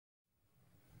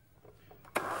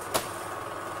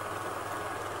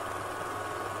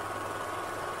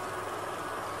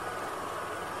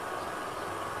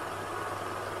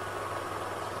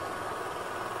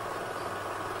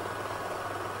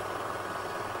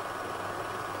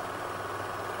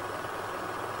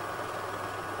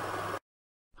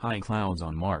High clouds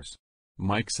on Mars.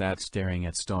 Mike sat staring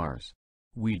at stars.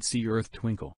 We'd see Earth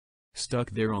twinkle. Stuck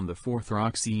there on the fourth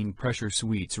rock, seeing pressure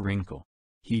suites wrinkle.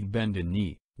 He'd bend a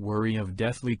knee, worry of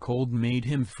deathly cold made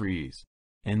him freeze.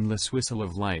 Endless whistle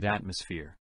of light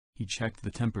atmosphere. He checked the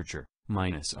temperature,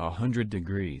 minus 100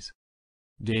 degrees.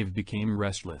 Dave became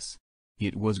restless.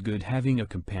 It was good having a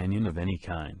companion of any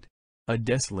kind. A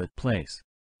desolate place.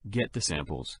 Get the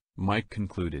samples, Mike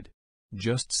concluded.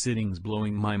 Just sitting's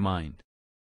blowing my mind.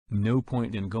 No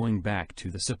point in going back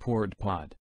to the support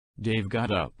pod. Dave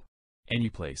got up. Any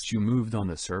place you moved on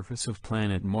the surface of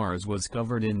planet Mars was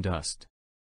covered in dust.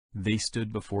 They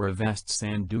stood before a vast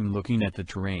sand dune looking at the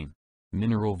terrain.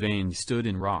 Mineral veins stood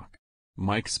in rock.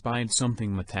 Mike spied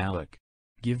something metallic.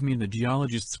 Give me the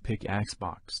geologist's pickaxe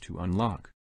box to unlock.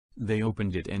 They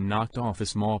opened it and knocked off a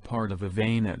small part of a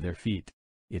vein at their feet.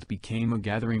 It became a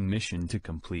gathering mission to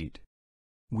complete.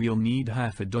 We'll need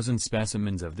half a dozen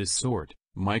specimens of this sort,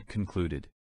 Mike concluded.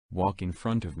 Walk in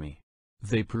front of me.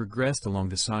 They progressed along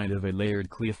the side of a layered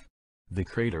cliff. The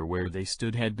crater where they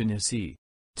stood had been a sea.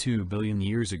 2 billion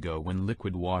years ago, when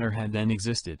liquid water had then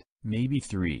existed, maybe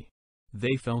 3.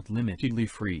 They felt limitedly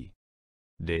free.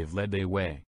 Dave led the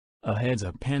way. A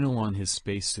heads-up panel on his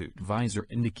spacesuit visor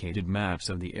indicated maps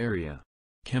of the area.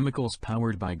 Chemicals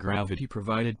powered by gravity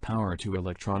provided power to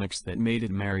electronics that made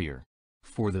it merrier.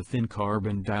 For the thin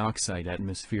carbon dioxide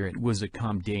atmosphere it was a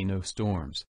calm day, no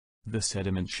storms. The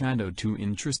sediment shadowed 2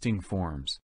 interesting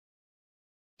forms.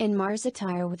 In Mars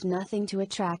attire with nothing to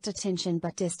attract attention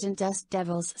but distant dust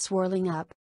devils swirling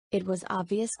up. It was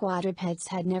obvious quadrupeds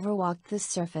had never walked this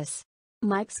surface.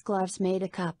 Mike's gloves made a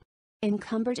cup.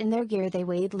 Encumbered in their gear, they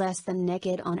weighed less than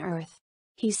naked on Earth.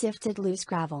 He sifted loose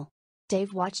gravel.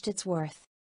 Dave watched its worth.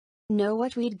 Know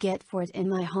what we'd get for it in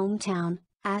my hometown?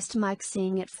 Asked Mike,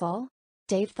 seeing it fall.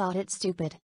 Dave thought it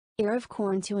stupid. Ear of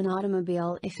corn to an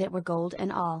automobile if it were gold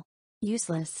and all.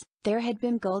 Useless. There had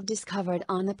been gold discovered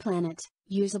on the planet,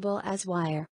 usable as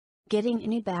wire. Getting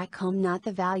any back home, not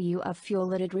the value of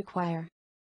fuel it'd require.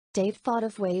 Dave thought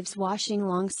of waves washing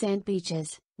long sand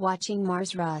beaches, watching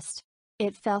Mars rust.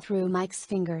 It fell through Mike's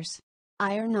fingers.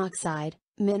 Iron oxide,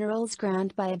 minerals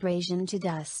ground by abrasion to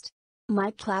dust.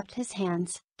 Mike clapped his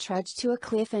hands, trudged to a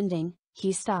cliff ending.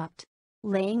 He stopped.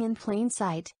 Laying in plain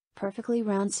sight, perfectly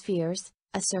round spheres,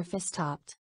 a surface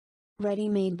topped.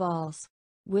 Ready-made balls.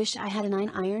 Wish I had a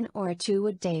 9 iron or a 2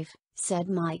 wood, Dave, said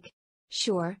Mike.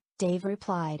 Sure, Dave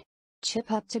replied. Chip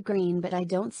up to green, but I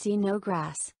don't see no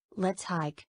grass, let's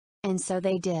hike. And so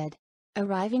they did.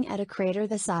 Arriving at a crater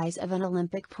the size of an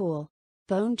Olympic pool.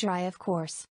 Bone dry, of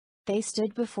course. They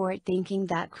stood before it thinking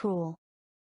that cool.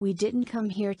 We didn't come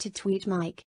here to tweet,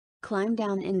 Mike. Climb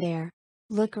down in there.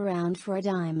 Look around for a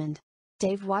diamond.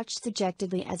 Dave watched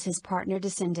dejectedly as his partner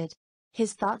descended.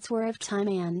 His thoughts were of time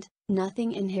and,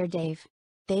 nothing in here, Dave.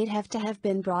 They'd have to have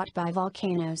been brought by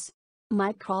volcanoes.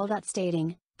 Mike crawled out,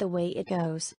 stating, the way it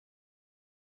goes.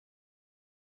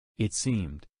 It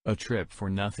seemed a trip for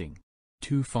nothing.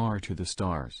 Too far to the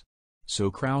stars. So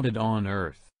crowded on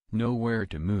Earth, nowhere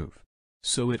to move.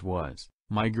 So it was,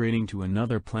 migrating to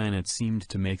another planet seemed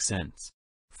to make sense.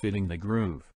 Fitting the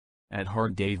groove. At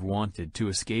heart, Dave wanted to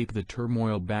escape the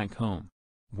turmoil back home.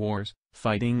 Wars,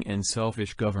 fighting, and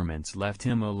selfish governments left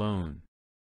him alone.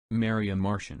 Marry a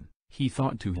Martian, he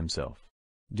thought to himself.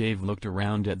 Dave looked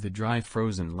around at the dry,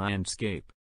 frozen landscape.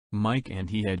 Mike and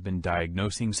he had been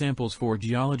diagnosing samples for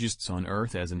geologists on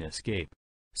Earth as an escape.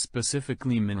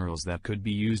 Specifically minerals that could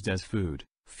be used as food,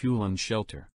 fuel, and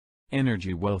shelter.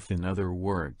 Energy wealth, in other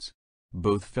words.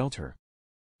 Both felt her.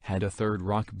 Had a third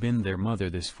rock been their mother,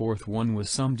 this fourth one was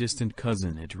some distant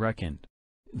cousin, it reckoned.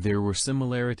 There were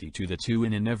similarity to the two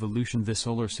in an evolution the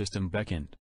solar system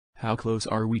beckoned. How close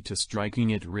are we to striking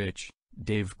it rich?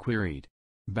 Dave queried.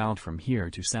 About from here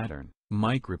to Saturn,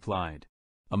 Mike replied.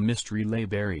 A mystery lay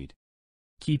buried.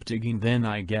 Keep digging then,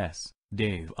 I guess.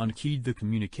 Dave unkeyed the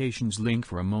communications link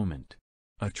for a moment.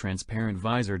 A transparent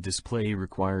visor display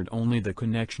required only the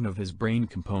connection of his brain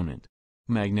component.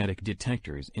 Magnetic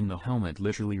detectors in the helmet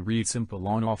literally read simple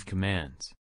on-off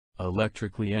commands.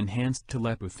 Electrically enhanced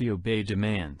telepathy obeyed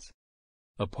demands.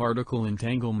 A particle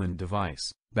entanglement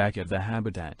device, back at the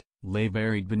habitat, lay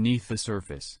buried beneath the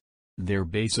surface. Their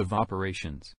base of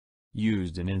operations.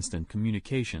 Used in instant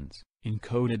communications,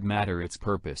 encoded matter, its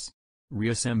purpose.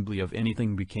 Reassembly of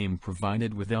anything became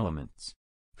provided with elements.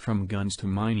 From guns to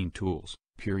mining tools,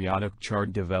 periodic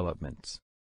chart developments.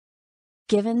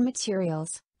 Given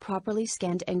materials, properly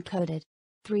scanned and coded.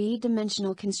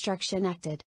 3-dimensional construction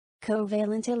acted.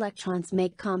 Covalent electrons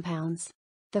make compounds.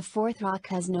 The fourth rock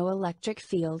has no electric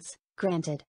fields,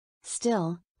 granted.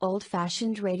 Still,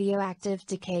 old-fashioned radioactive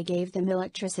decay gave them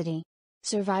electricity.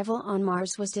 Survival on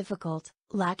Mars was difficult,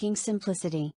 lacking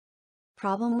simplicity.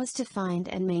 Problem was to find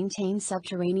and maintain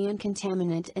subterranean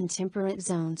contaminant in temperate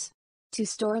zones. To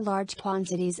store large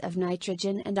quantities of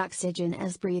nitrogen and oxygen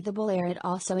as breathable air, it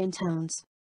also intones.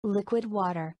 Liquid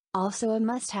water, also a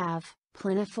must-have,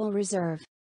 plentiful reserve.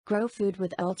 Grow food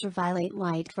with ultraviolet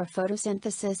light for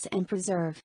photosynthesis and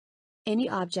preserve. Any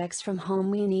objects from home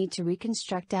we need to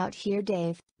reconstruct out here,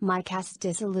 Dave? Mike asked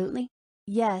dissolutely.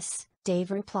 Yes,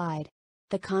 Dave replied.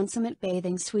 The consummate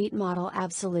bathing suite model,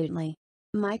 absolutely.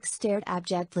 Mike stared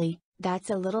abjectly. That's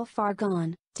a little far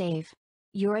gone, Dave.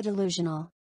 You're delusional.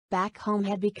 Back home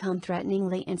had become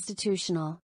threateningly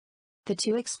institutional. The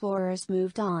two explorers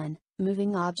moved on,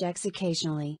 moving objects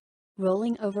occasionally.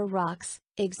 Rolling over rocks,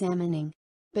 examining.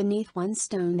 Beneath one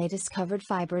stone they discovered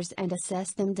fibers and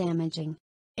assessed them damaging.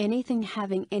 Anything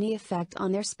having any effect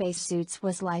on their spacesuits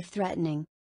was life-threatening.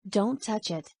 Don't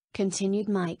touch it, continued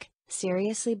Mike,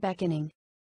 seriously beckoning.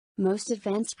 Most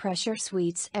advanced pressure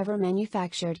suites ever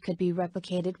manufactured could be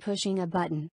replicated pushing a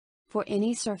button. For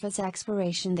any surface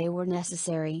exploration they were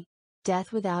necessary.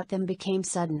 Death without them became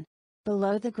sudden.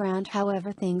 Below the ground,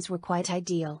 however, things were quite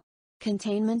ideal.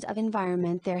 Containment of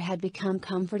environment there had become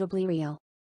comfortably real.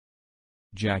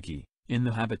 Jackie, in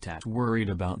the habitat, worried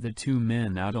about the two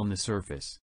men out on the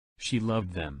surface. She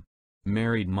loved them.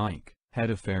 Married Mike, had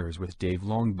affairs with Dave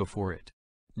long before it.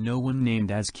 No one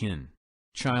named as kin.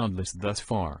 Childless thus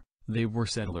far, they were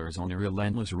settlers on a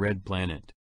relentless red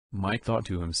planet. Mike thought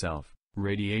to himself,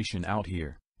 radiation out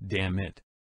here, damn it.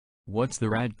 What's the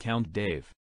rad count, Dave?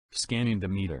 Scanning the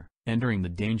meter, entering the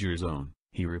danger zone,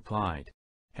 he replied.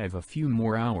 Have a few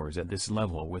more hours at this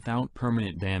level without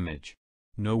permanent damage.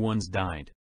 No one's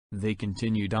died. They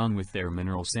continued on with their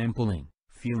mineral sampling,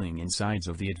 feeling insides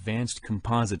of the advanced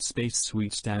composite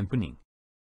spacesuit stamping.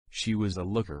 She was a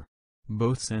looker.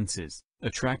 Both senses,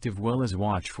 attractive well as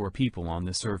watch for people on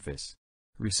the surface.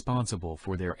 Responsible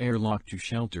for their airlock to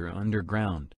shelter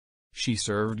underground. She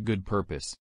served good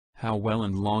purpose. How well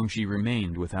and long she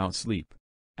remained without sleep.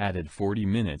 Added 40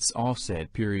 minutes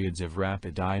offset periods of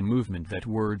rapid eye movement that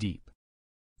were deep.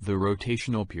 The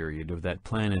rotational period of that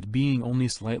planet being only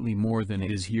slightly more than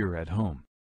it is here at home.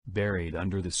 Buried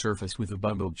under the surface with a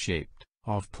bubbled-shaped,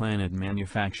 off-planet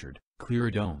manufactured, clear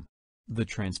dome. The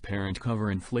transparent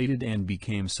cover inflated and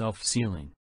became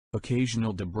self-sealing.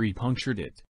 Occasional debris punctured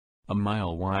it. A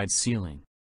mile-wide ceiling.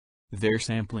 Their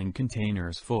sampling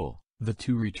containers full, the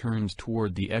two returned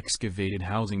toward the excavated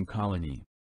housing colony.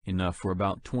 Enough for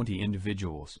about 20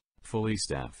 individuals, fully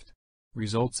staffed.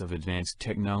 Results of advanced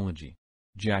technology.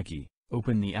 Jackie,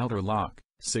 open the outer lock,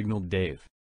 signaled Dave.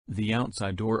 The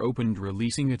outside door opened,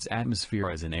 releasing its atmosphere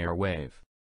as an air wave.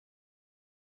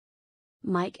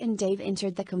 Mike and Dave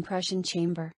entered the compression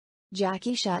chamber.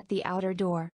 Jackie shut the outer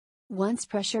door. Once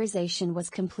pressurization was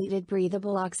completed,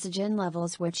 breathable oxygen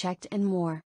levels were checked and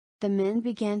more. The men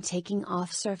began taking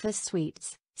off surface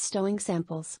suites, stowing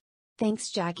samples. Thanks,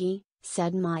 Jackie,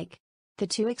 said Mike. The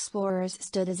two explorers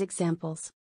stood as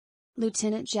examples.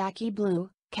 Lieutenant Jackie Blue,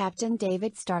 Captain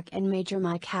David Stark and Major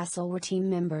Mike Hassel were team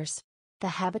members. The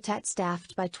habitat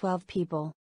staffed by 12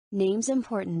 people. Names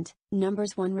important,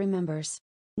 numbers one remembers.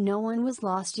 No one was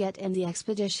lost yet in the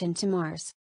expedition to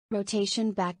Mars.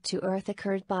 Rotation back to Earth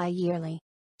occurred bi-yearly.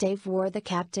 Dave wore the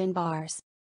captain bars.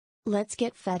 Let's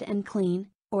get fed and clean,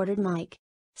 ordered Mike.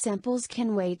 Samples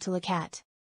can wait till a cat.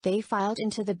 They filed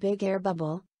into the big air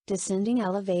bubble, descending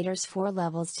elevators 4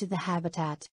 levels to the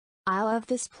habitat. I love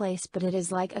this place, but it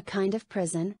is like a kind of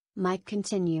prison, Mike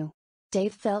continued.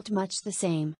 Dave felt much the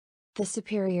same. The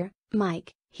superior,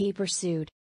 Mike, he pursued.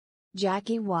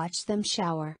 Jackie watched them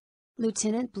shower.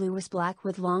 Lieutenant Blue was black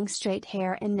with long straight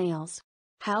hair and nails.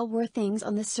 How were things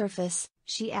on the surface,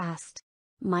 she asked.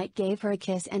 Mike gave her a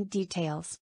kiss and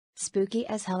details. Spooky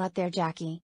as hell out there,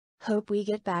 Jackie. Hope we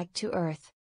get back to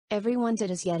Earth. Everyone did,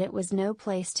 as yet it was no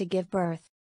place to give birth.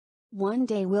 One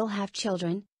day we'll have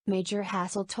children, Major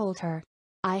Hassel told her.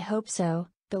 I hope so,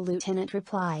 the lieutenant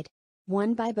replied.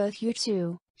 Won by both you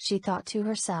two, she thought to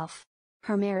herself.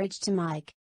 Her marriage to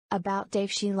Mike. About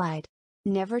Dave she lied.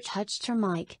 Never touched her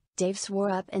Mike, Dave swore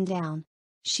up and down.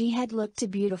 She had looked too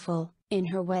beautiful, in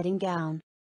her wedding gown.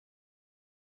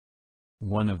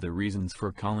 One of the reasons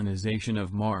for colonization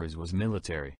of Mars was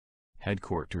military.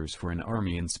 Headquarters for an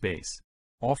army in space.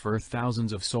 Off Earth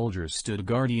thousands of soldiers stood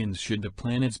guardians should the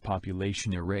planet's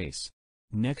population erase.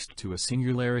 Next to a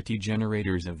singularity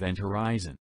generator's event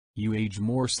horizon. You age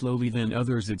more slowly than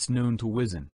others, it's known to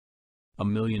wizen.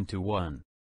 1,000,000 to 1.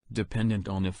 Dependent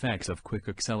on effects of quick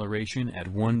acceleration at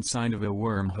one side of a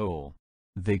wormhole.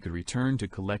 They could return to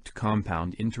collect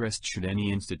compound interest should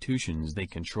any institutions they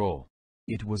control.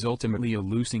 It was ultimately a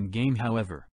losing game,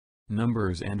 however.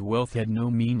 Numbers and wealth had no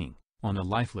meaning, on a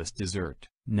lifeless desert,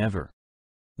 never.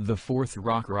 "The fourth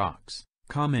rock rocks,"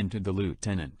 commented the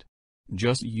lieutenant.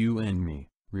 "Just you and me,"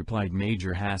 replied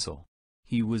Major Hassel.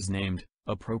 He was named,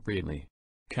 appropriately.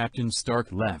 Captain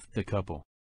Stark left the couple.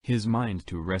 His mind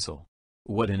to wrestle.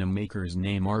 What in a maker's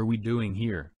name are we doing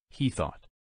here, he thought.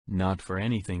 Not for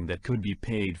anything that could be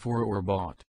paid for or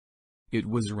bought. It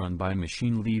was run by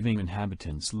machine, leaving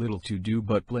inhabitants little to do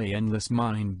but play endless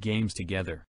mind games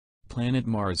together. Planet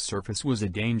Mars' surface was a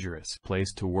dangerous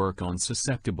place to work on,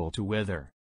 susceptible to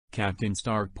weather. Captain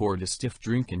Stark poured a stiff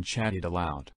drink and chatted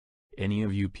aloud. "Any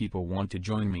of you people want to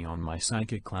join me on my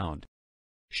psychic cloud?"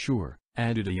 "Sure,"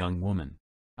 added a young woman.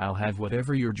 "I'll have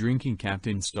whatever you're drinking,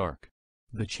 Captain Stark."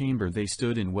 The chamber they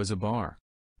stood in was a bar.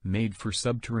 Made for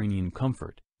subterranean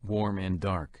comfort, warm and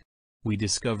dark. "We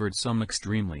discovered some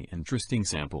extremely interesting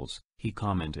samples," he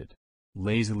commented.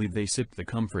 Lazily they sipped the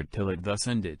comfort till it thus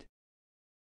ended.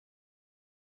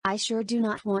 "I sure do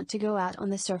not want to go out on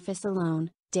the surface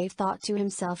alone," Dave thought to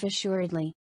himself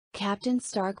assuredly. "Captain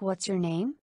Stark, what's your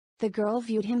name?" The girl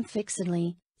viewed him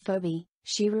fixedly. "Phoebe,"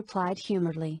 she replied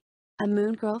humoredly. "A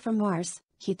moon girl from Mars,"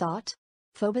 he thought.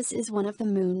 Phobos is one of the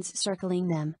moons circling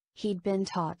them, he'd been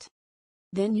taught.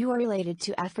 "Then you are related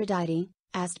to Aphrodite?"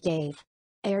 asked Dave.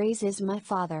 "Ares is my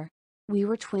father. We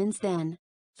were twins then."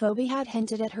 Phoebe had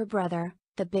hinted at her brother,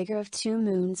 the bigger of two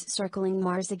moons circling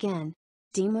Mars again.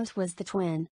 Deimos was the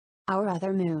twin. "Our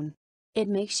other moon. It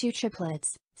makes you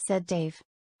triplets," said Dave.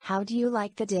 "How do you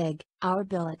like the dig, our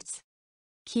billets?"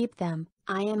 "Keep them,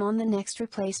 I am on the next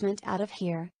replacement out of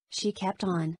here," she kept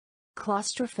on.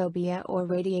 "Claustrophobia or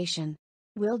radiation.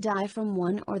 We'll die from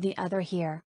one or the other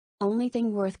here. Only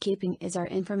thing worth keeping is our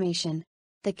information."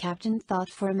 The captain thought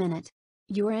for a minute.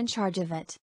 "You're in charge of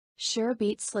it. Sure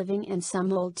beats living in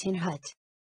some old tin hut."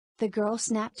 The girl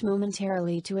snapped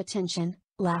momentarily to attention,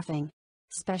 laughing.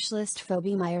 "Specialist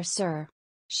Phoebe Meyer, sir."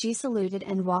 She saluted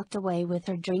and walked away with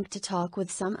her drink to talk with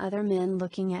some other men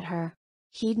looking at her.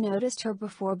 He'd noticed her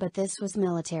before, but this was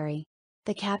military.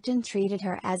 The captain treated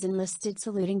her as enlisted,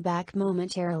 saluting back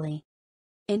momentarily.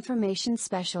 Information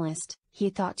specialist, he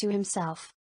thought to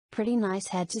himself. Pretty nice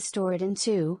head to store it in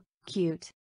too,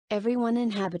 cute. Everyone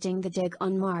inhabiting the dig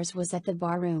on Mars was at the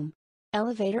bar room.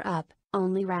 "Elevator up,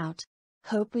 only route.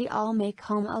 Hope we all make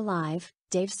home alive,"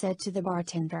 Dave said to the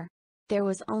bartender. There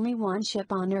was only one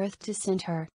ship on Earth to send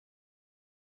her.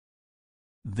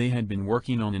 They had been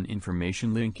working on an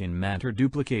information link and matter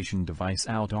duplication device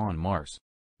out on Mars.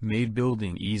 Made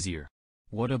building easier.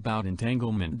 What about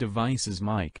entanglement devices,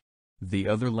 Mike? The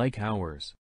other like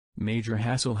ours. Major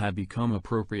Hassel had become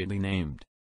appropriately named.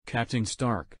 "Captain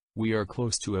Stark, we are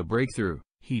close to a breakthrough,"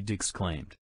 he'd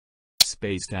exclaimed.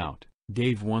 Spaced out,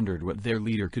 Dave wondered what their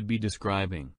leader could be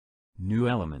describing. New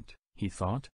element, he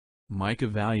thought. Mike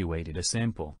evaluated a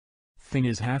sample. "Thing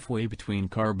is halfway between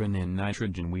carbon and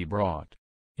nitrogen we brought.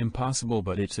 Impossible,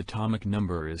 but its atomic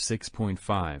number is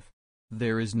 6.5.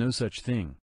 There is no such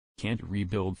thing. Can't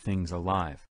rebuild things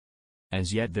alive."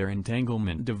 As yet their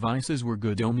entanglement devices were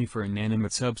good only for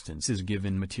inanimate substances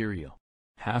given material.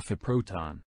 Half a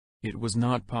proton. It was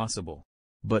not possible.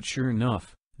 But sure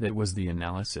enough, that was the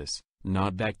analysis,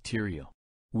 not bacterial.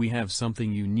 "We have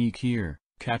something unique here,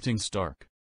 Captain Stark."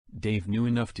 Dave knew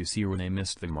enough to see where they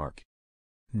missed the mark.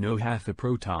 No half a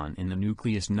proton in the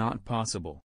nucleus, not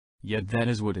possible. Yet that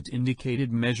is what it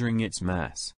indicated, measuring its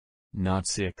mass. Not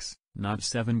 6, not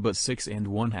 7, but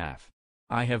 6½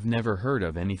 I have never heard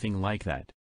of anything like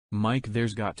that. "Mike,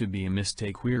 there's got to be a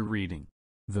mistake we're reading."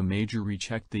 The major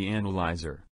rechecked the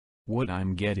analyzer. "What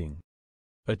I'm getting?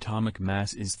 Atomic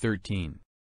mass is 13.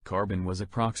 Carbon was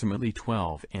approximately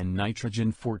 12 and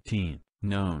nitrogen 14,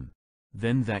 known.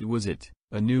 Then that was it,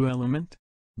 a new element?"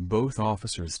 Both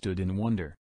officers stood in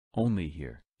wonder. Only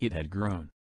here, it had grown.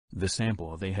 The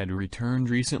sample they had returned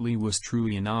recently was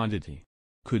truly an oddity.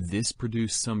 Could this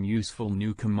produce some useful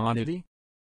new commodity?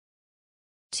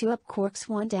 "Two up quarks,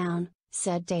 one down,"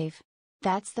 said Dave.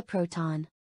 "That's the proton.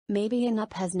 Maybe an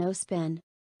up has no spin."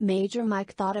 Major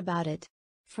Mike thought about it.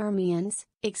 "Fermions,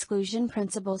 exclusion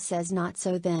principle says not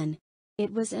so then."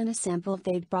 It was in a sample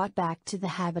they'd brought back to the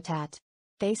habitat.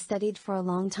 They studied for a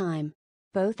long time.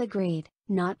 Both agreed,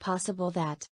 not possible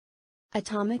that.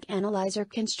 Atomic analyzer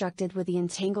constructed with the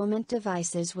entanglement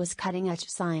devices was cutting-edge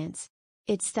science.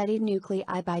 It studied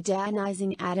nuclei by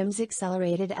deionizing atoms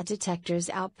accelerated at detectors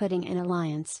outputting an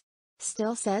alliance.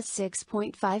 Still says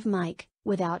 6.5 Mike,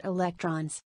 without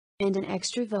electrons. And an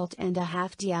extra volt and a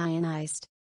half deionized.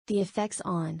 The effects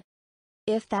on.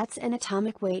 "If that's an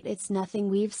atomic weight, it's nothing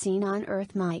we've seen on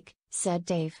Earth, Mike," said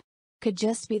Dave. "Could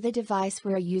just be the device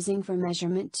we're using for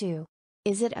measurement too.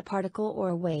 Is it a particle or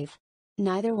a wave?"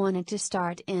 Neither wanted to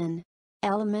start in.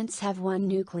 Elements have one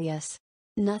nucleus.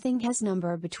 Nothing has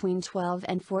number between 12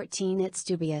 and 14. It's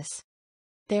dubious.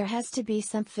 There has to be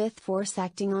some fifth force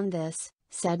acting on this,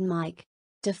 said Mike.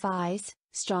 Defies,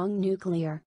 strong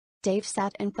nuclear. Dave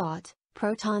sat and thought,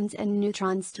 protons and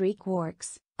neutrons, three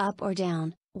quarks, up or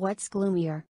down, what's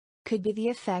gloomier? Could be the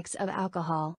effects of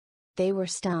alcohol. They were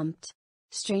stumped.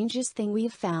 Strangest thing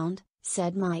we've found,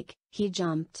 said Mike. He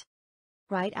jumped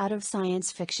right out of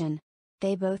science fiction.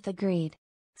 They both agreed.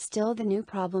 Still, the new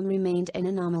problem remained an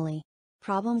anomaly.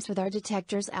 Problems with our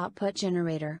detector's output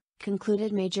generator,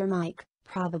 concluded Major Mike.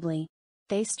 Probably.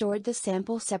 They stored the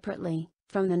sample separately,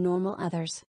 from the normal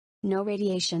others. No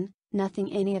radiation,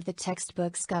 nothing any of the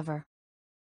textbooks cover.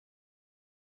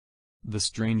 The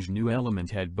strange new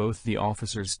element had both the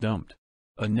officers stumped.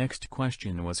 A next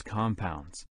question was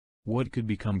compounds. What could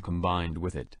become combined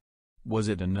with it? Was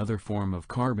it another form of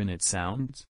carbon? It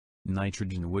sounds?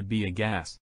 Nitrogen would be a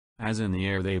gas. As in the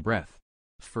air they breathe.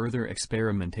 Further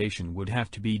experimentation would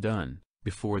have to be done,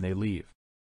 before they leave.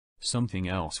 Something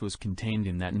else was contained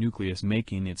in that nucleus,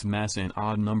 making its mass an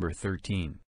odd number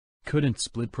 13. Couldn't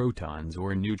split protons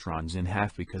or neutrons in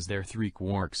half because they're three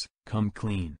quarks. Come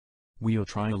clean. We'll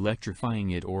try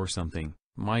electrifying it or something,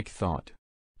 Mike thought.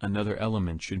 Another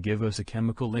element should give us a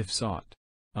chemical lift sought.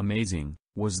 Amazing.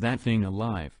 Was that thing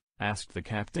alive? Asked the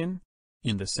captain.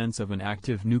 In the sense of an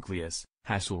active nucleus,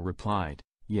 Hassel replied,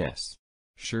 yes.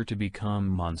 Sure to become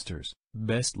monsters,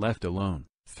 best left alone,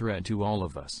 threat to all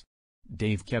of us.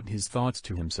 Dave kept his thoughts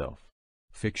to himself.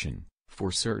 Fiction,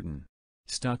 for certain.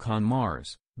 Stuck on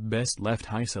Mars, best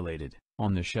left isolated,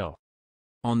 on the shelf.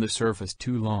 On the surface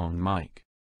too long, Mike.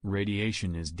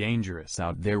 Radiation is dangerous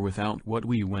out there without what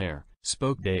we wear,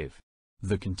 spoke Dave.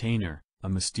 The container, a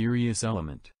mysterious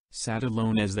element, sat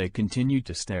alone as they continued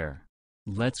to stare.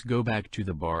 Let's go back to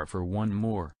the bar for one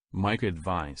more, Mike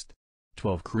advised.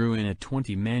 12 crew in a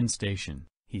 20-man station,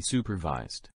 he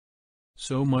supervised.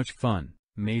 So much fun,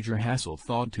 Major Hassel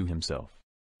thought to himself.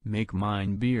 Make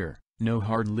mine beer, no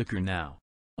hard liquor now.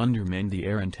 Undermanned the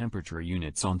air and temperature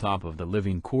units on top of the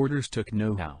living quarters took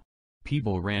know-how.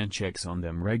 People ran checks on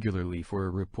them regularly for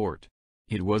a report.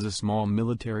 It was a small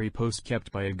military post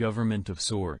kept by a government of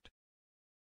sort.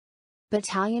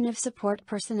 Battalion of support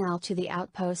personnel to the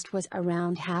outpost was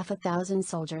around 1,000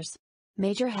 soldiers.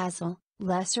 Major Hassel,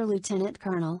 lesser lieutenant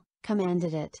colonel,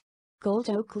 commanded it. Gold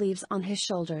oak leaves on his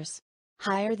shoulders.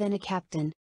 Higher than a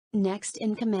captain. Next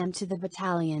in command to the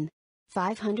battalion.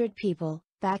 500 people,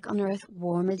 back on Earth,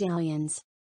 war medallions.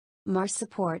 Mars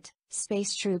support,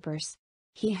 space troopers.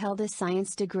 He held a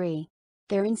science degree.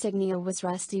 Their insignia was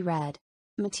rusty red.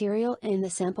 Material in the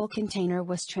sample container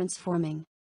was transforming.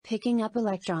 Picking up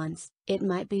electrons, it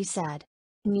might be said.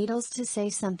 Needles to say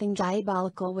something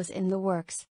diabolical was in the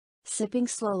works. Sipping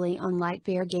slowly on light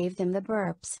beer gave them the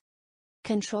burps.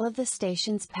 Control of the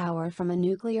station's power from a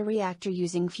nuclear reactor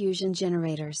using fusion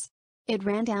generators. It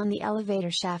ran down the elevator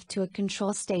shaft to a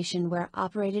control station where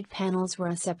operated panels were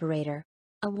a separator.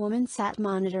 A woman sat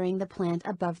monitoring the plant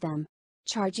above them.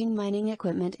 Charging mining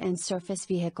equipment and surface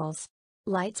vehicles.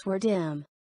 Lights were dim.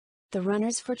 The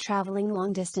runners for traveling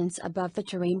long distance above the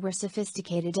terrain were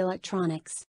sophisticated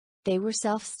electronics. They were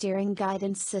self-steering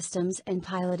guidance systems and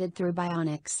piloted through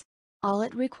bionics. All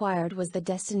it required was the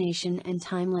destination and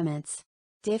time limits.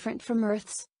 Different from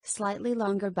Earth's, slightly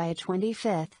longer by a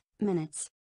 25th, minutes.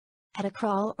 At a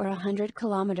crawl or 100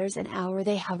 kilometers an hour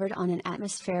they hovered on an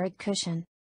atmospheric cushion.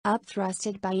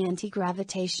 Upthrusted by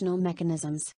anti-gravitational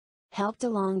mechanisms. Helped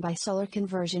along by solar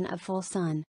conversion of full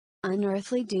sun.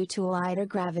 Unearthly due to lighter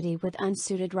gravity with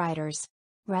unsuited riders.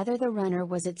 Rather, the runner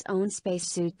was its own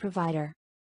spacesuit provider.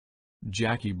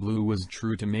 Jackie Blue was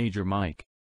true to Major Mike.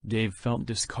 Dave felt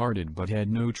discarded but had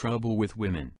no trouble with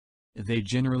women. They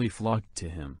generally flocked to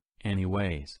him,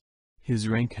 anyways. His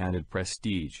rank added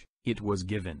prestige, it was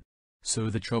given.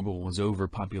 So the trouble was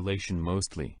overpopulation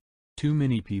mostly. Too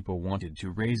many people wanted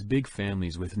to raise big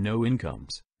families with no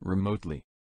incomes, remotely.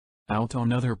 Out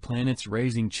on other planets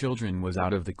raising children was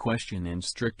out of the question and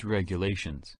strict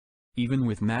regulations. Even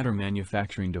with matter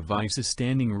manufacturing devices,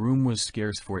 standing room was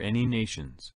scarce for any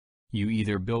nations. You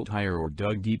either built higher or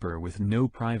dug deeper with no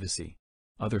privacy.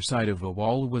 Other side of a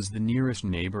wall was the nearest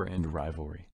neighbor and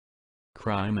rivalry.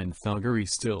 Crime and thuggery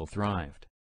still thrived.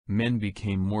 Men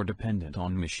became more dependent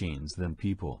on machines than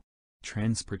people.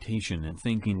 Transportation and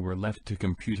thinking were left to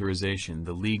computerization,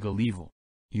 the legal evil.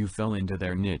 You fell into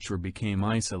their niche or became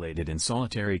isolated in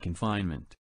solitary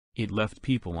confinement. It left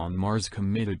people on Mars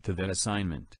committed to that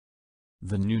assignment.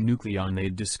 The new nucleon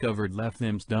they'd discovered left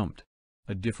them stumped.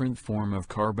 A different form of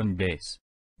carbon base.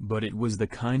 But it was the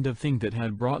kind of thing that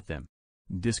had brought them.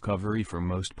 Discovery for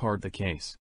most part the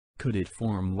case. Could it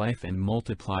form life and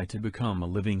multiply to become a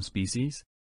living species?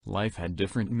 Life had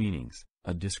different meanings,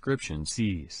 a description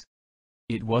says.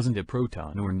 It wasn't a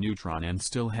proton or neutron and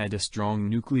still had a strong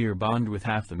nuclear bond with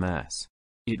half the mass.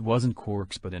 It wasn't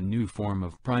quarks but a new form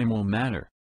of primal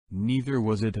matter. Neither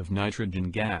was it of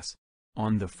nitrogen gas.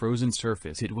 On the frozen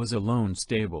surface it was alone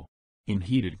stable. In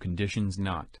heated conditions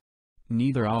not.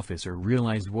 Neither officer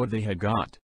realized what they had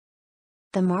got.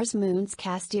 The Mars moons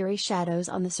cast eerie shadows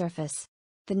on the surface.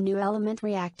 The new element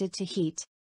reacted to heat.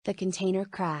 The container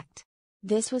cracked.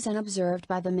 This was unobserved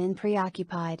by the men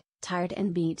preoccupied, tired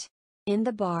and beat. In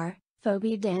the bar,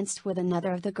 Phoebe danced with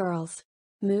another of the girls.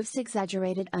 Moves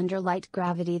exaggerated under light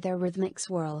gravity their rhythmic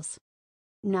swirls.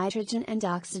 Nitrogen and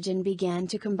oxygen began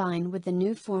to combine with the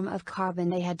new form of carbon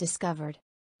they had discovered.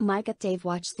 Mike and Dave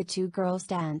watched the two girls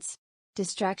dance.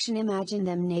 Distraction imagined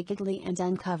them nakedly and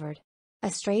uncovered.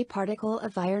 A stray particle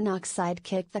of iron oxide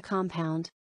kicked the compound.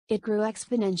 It grew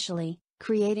exponentially,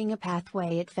 creating a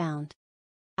pathway it found.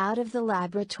 Out of the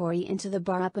laboratory into the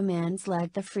bar up a man's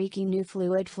leg the freaky new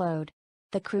fluid flowed.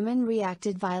 The crewman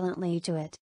reacted violently to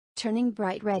it. Turning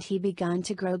bright red he began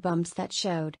to grow bumps that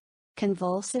showed.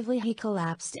 Convulsively he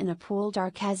collapsed in a pool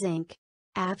dark as ink.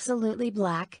 Absolutely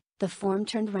black, the form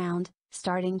turned round,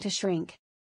 starting to shrink.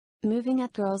 Moving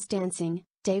at girls dancing,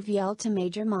 Dave yelled to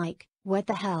Major Mike, "What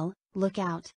the hell, look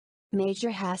out." Major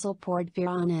Hassel poured beer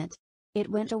on it. It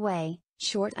went away,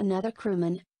 short another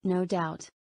crewman, no doubt.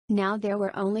 Now there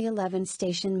were only 11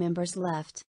 station members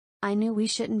left. "I knew we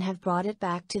shouldn't have brought it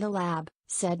back to the lab,"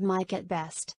 said Mike at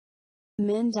best.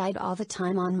 Men died all the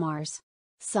time on Mars.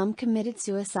 Some committed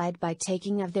suicide by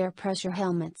taking of their pressure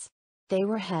helmets. They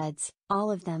were heads,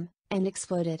 all of them, and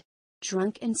exploded.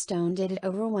 Drunk and stoned did it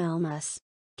overwhelm us.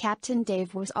 Captain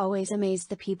Dave was always amazed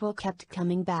the people kept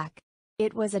coming back.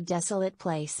 It was a desolate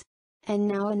place. And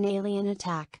now an alien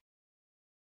attack.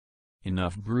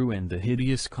 Enough brew and the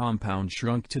hideous compound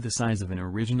shrunk to the size of an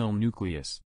original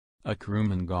nucleus. A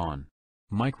crewman gone.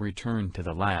 Mike returned to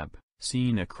the lab,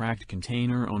 seeing a cracked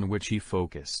container on which he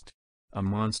focused. A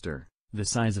monster, the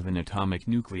size of an atomic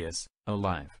nucleus,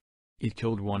 alive. It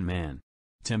killed one man.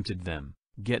 Tempted them,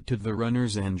 get to the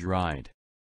runners and ride.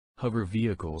 Hover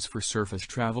vehicles for surface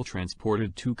travel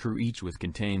transported 2 crew each with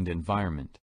contained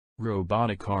environment.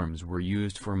 Robotic arms were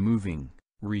used for moving,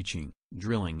 reaching,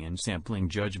 drilling and sampling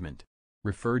judgment.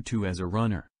 Referred to as a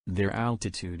runner, their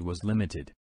altitude was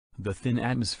limited. The thin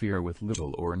atmosphere with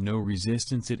little or no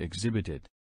resistance it exhibited.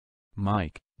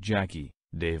 Mike, Jackie,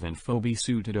 Dave and Phoebe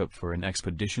suited up for an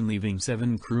expedition leaving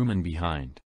 7 crewmen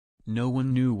behind. No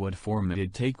one knew what form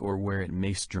it'd take or where it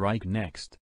may strike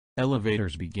next.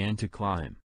 Elevators began to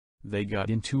climb. They got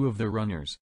in 2 of the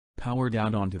runners. Powered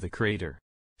out onto the crater.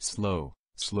 Slow,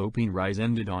 sloping rise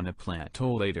ended on a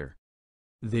plateau later.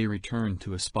 They returned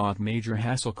to a spot Major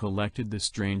Hassel collected the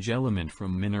strange element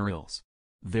from minerals.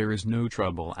 "There is no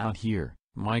trouble out here,"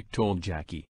 Mike told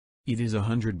Jackie. "It is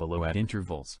 100 below at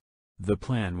intervals." The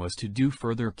plan was to do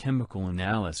further chemical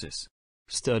analysis.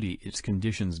 Study its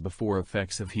conditions before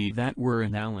effects of heat that were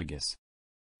analogous.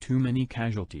 "Too many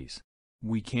casualties.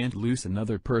 We can't lose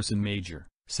another person, Major,"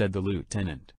 said the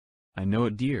lieutenant. "I know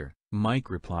it, dear," Mike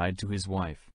replied to his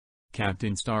wife.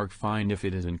 "Captain Stark fine if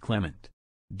it is inclement."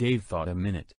 Dave thought a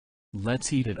minute. "Let's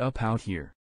heat it up out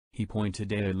here." He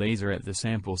pointed a laser at the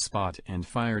sample spot and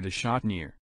fired a shot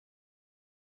near.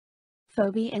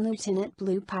 Phoebe and Lieutenant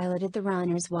Blue piloted the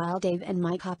runners while Dave and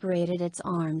Mike operated its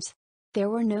arms. There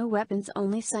were no weapons,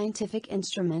 only scientific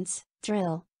instruments,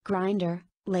 drill, grinder,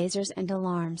 lasers and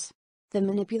alarms. The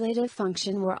manipulative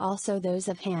function were also those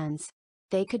of hands.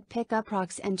 They could pick up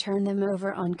rocks and turn them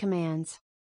over on commands.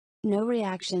 "No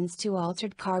reactions to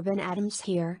altered carbon atoms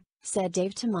here," said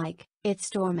Dave to Mike, "it's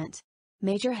dormant."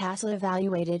 Major Hassel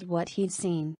evaluated what he'd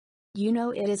seen. "You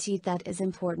know it is heat that is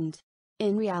important."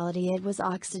 In reality it was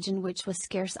oxygen which was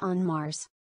scarce on Mars.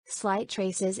 Slight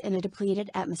traces in a depleted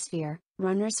atmosphere,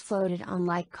 runners floated on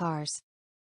like cars.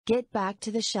 "Get back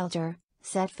to the shelter,"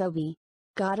 said Phoebe.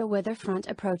 "Got a weather front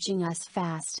approaching us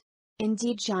fast."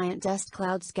 Indeed, giant dust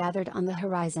clouds gathered on the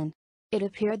horizon. It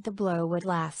appeared the blow would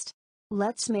last.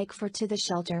 "Let's make for to the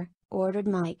shelter," ordered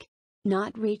Mike.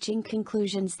 Not reaching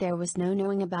conclusions, there was no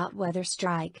knowing about weather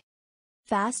strike.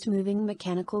 Fast-moving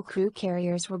mechanical crew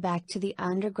carriers were back to the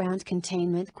underground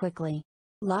containment quickly.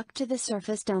 Lock to the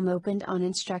surface dome opened on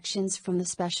instructions from the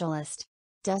specialist.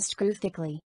 Dust grew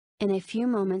thickly. In a few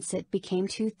moments it became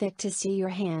too thick to see your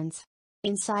hands.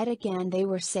 Inside again they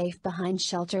were safe behind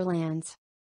shelter lands.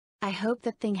 "I hope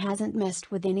that thing hasn't messed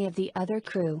with any of the other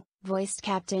crew," voiced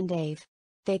Captain Dave.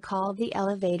 They called the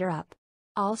elevator up.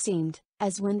 All seemed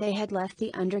as when they had left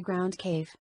the underground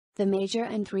cave. The Major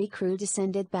and 3 crew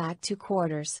descended back to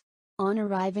quarters. On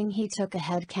arriving he took a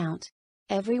head count.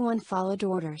 Everyone followed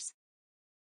orders.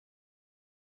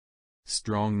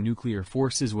 Strong nuclear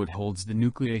force is what holds the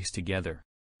nucleus together.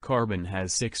 Carbon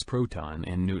has 6 protons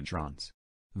and neutrons.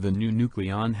 The new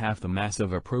nucleon half the mass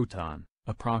of a proton,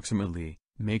 approximately,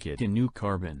 make it a new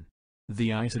carbon. The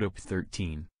isotope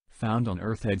 13, found on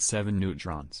Earth had 7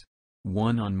 neutrons.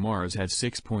 One on Mars had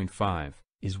 6.5,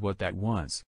 is what that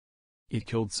was. It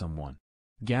killed someone.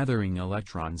 Gathering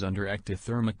electrons under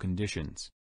ectothermic conditions.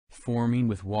 Forming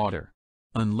with water.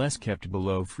 Unless kept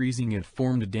below freezing it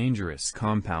formed dangerous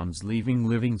compounds leaving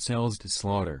living cells to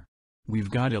slaughter. We've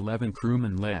got 11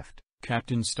 crewmen left,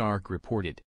 Captain Stark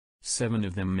reported. 7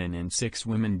 of them men and 6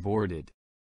 women boarded.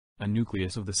 A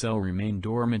nucleus of the cell remained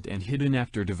dormant and hidden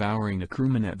after devouring a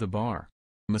crewman at the bar.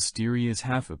 Mysterious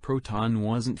half a proton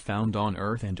wasn't found on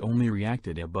Earth and only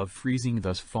reacted above freezing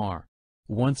thus far.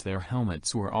 Once their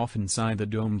helmets were off inside the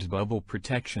domed bubble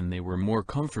protection they were more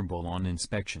comfortable on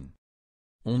inspection.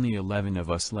 Only 11 of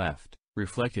us left,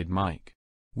 reflected Mike.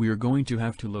 We're going to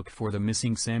have to look for the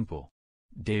missing sample.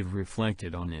 Dave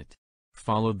reflected on it.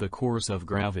 Followed the course of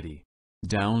gravity.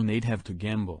 Down they'd have to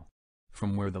gamble.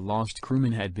 From where the lost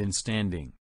crewman had been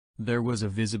standing. There was a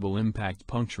visible impact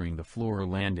puncturing the floor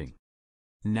landing.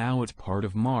 Now it's part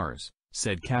of Mars,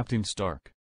 said Captain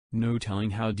Stark. No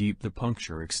telling how deep the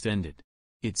puncture extended.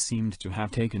 It seemed to have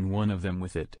taken one of them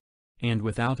with it. And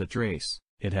without a trace,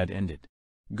 it had ended.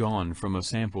 Gone from a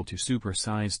sample to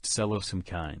supersized cell of some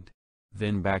kind.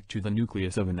 Then back to the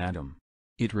nucleus of an atom.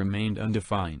 It remained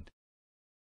undefined.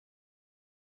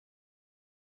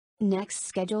 Next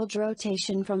scheduled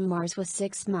rotation from Mars was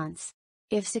 6 months.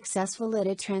 If successful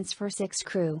it'd transfer 6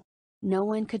 crew. No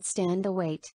one could stand the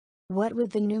wait. What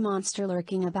would the new monster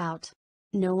lurking about?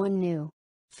 No one knew.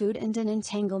 Food and an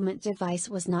entanglement device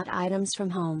was not items from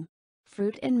home.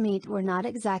 Fruit and meat were not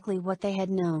exactly what they had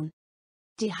known.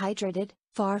 Dehydrated,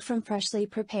 far from freshly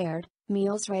prepared,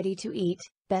 meals ready to eat,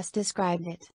 best described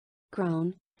it.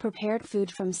 Grown, prepared food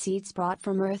from seeds brought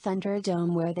from Earth under a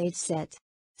dome where they'd sit.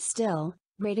 Still,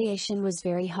 radiation was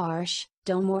very harsh,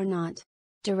 dome or not.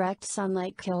 Direct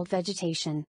sunlight killed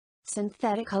vegetation.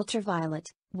 Synthetic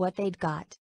ultraviolet, what they'd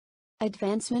got.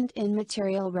 Advancement in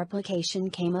material replication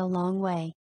came a long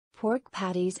way. Pork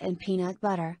patties and peanut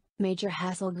butter, Major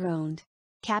Hassel groaned.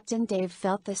 Captain Dave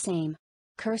felt the same.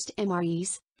 Cursed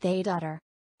MREs, they'd utter.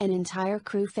 An entire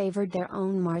crew favored their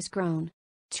own Mars-grown.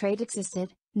 Trade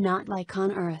existed, not like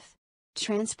on Earth.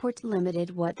 Transport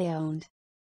limited what they owned.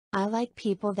 I like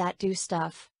people that do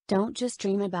stuff, don't just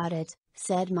dream about it,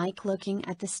 said Mike looking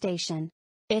at the station.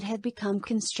 It had become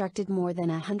constructed more than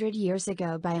 100 years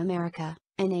ago by America,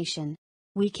 a nation.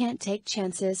 We can't take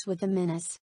chances with the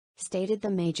menace, stated the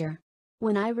major.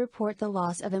 When I report the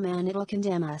loss of a man it'll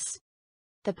condemn us.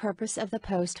 The purpose of the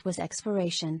post was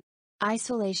exploration.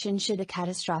 Isolation should a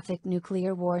catastrophic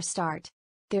nuclear war start.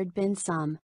 There'd been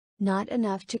some. Not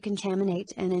enough to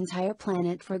contaminate an entire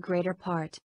planet for greater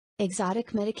part.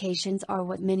 Exotic medications are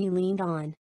what many leaned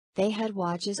on. They had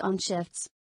watches on shifts.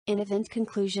 In event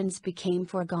conclusions became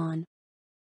foregone.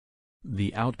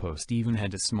 The outpost even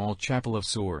had a small chapel of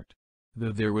sort.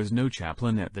 Though there was no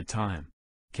chaplain at the time.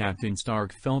 Captain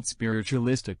Stark felt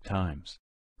spiritualistic times.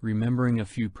 Remembering a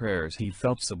few prayers he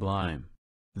felt sublime.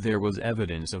 There was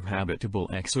evidence of habitable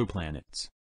exoplanets.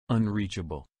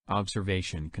 Unreachable,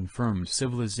 observation confirmed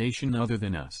civilization other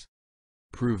than us.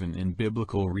 Proven in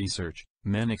biblical research,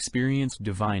 men experienced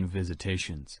divine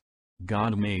visitations.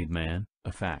 God made man,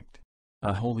 a fact.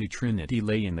 A holy trinity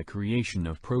lay in the creation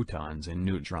of protons and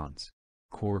neutrons.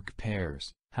 Quark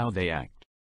pairs, how they act.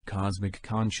 Cosmic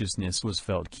consciousness was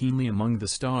felt keenly among the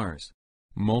stars.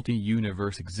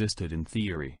 Multi-universe existed in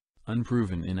theory,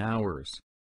 unproven in ours.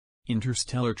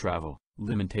 Interstellar travel,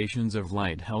 limitations of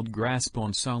light held grasp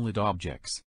on solid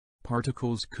objects.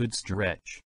 Particles could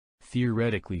stretch,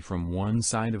 theoretically from one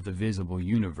side of the visible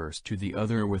universe to the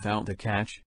other without the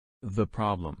catch. The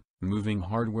problem, moving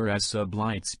hardware at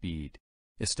sublight speed.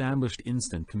 Established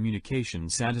instant communication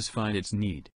satisfied its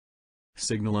need.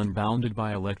 Signal unbounded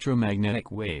by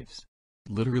electromagnetic waves.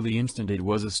 Literally instant, it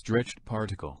was a stretched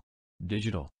particle.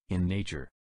 Digital, in nature.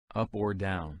 Up or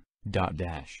down,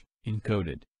 dash,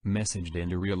 encoded, messaged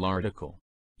and a real article.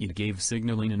 It gave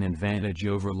signaling an advantage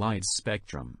over light's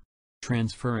spectrum.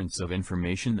 Transference of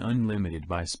information unlimited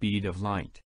by speed of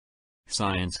light.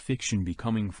 Science fiction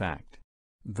becoming fact.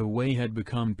 The way had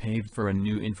become paved for a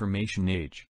new information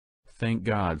age. Thank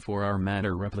God for our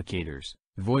matter replicators,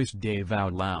 voiced Dave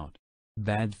out loud.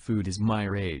 Bad food is my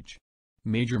rage.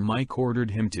 Major Mike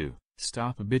ordered him to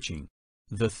stop bitching.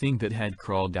 The thing that had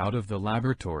crawled out of the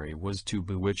laboratory was too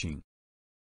bewitching.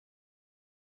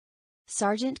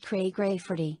 Sergeant Craig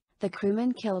Rafferty, The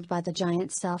crewman killed by the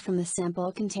giant cell from the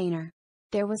sample container.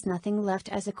 There was nothing left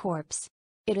as a corpse.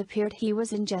 It appeared he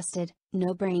was ingested,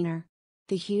 no-brainer.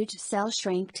 The huge cell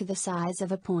shrank to the size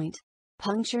of a point,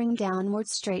 puncturing downward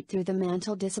straight through the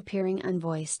mantle, disappearing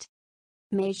unvoiced.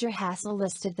 Major Hassel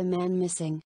listed the man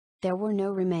missing. There were no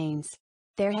remains.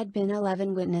 There had been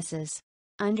 11 witnesses.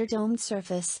 Under domed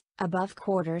surface, above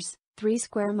quarters, 3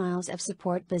 square miles of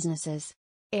support businesses.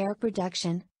 Air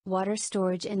production, water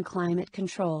storage and climate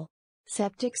control.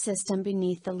 Septic system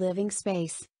beneath the living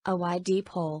space, a wide deep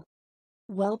hole.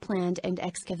 Well planned and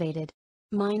excavated.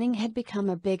 Mining had become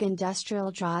a big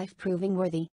industrial drive, proving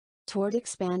worthy toward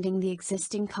expanding the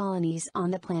existing colonies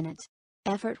on the planet.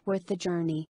 Effort worth the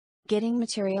journey. Getting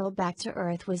material back to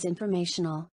Earth was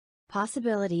informational.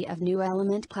 Possibility of new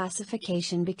element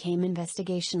classification became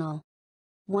investigational.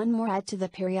 "One more add to the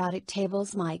periodic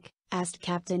tables, Mike?" asked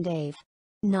Captain Dave.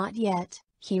 "Not yet,"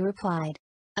 he replied.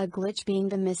 "A glitch being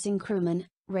the missing crewman,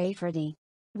 Rafferty.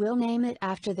 We'll name it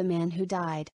after the man who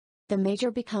died." The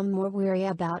Major became more weary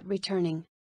about returning.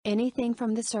 Anything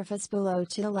from the surface below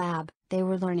to the lab, they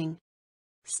were learning.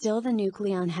 Still the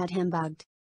nucleon had him bugged.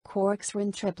 Quarks were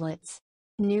in triplets.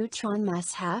 Neutron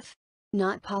mass half?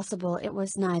 Not possible, it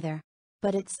was neither.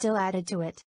 But it still added to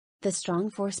it. The strong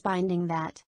force binding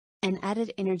that. And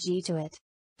added energy to it.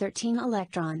 13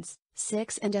 electrons,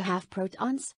 6.5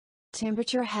 protons?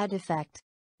 Temperature had effect.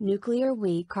 Nuclear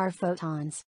weak are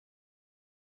photons.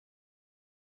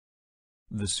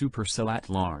 The supercell at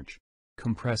large.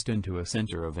 Compressed into a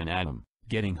center of an atom,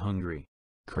 getting hungry.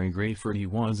 Craig Rafferty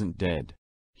wasn't dead.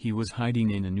 He was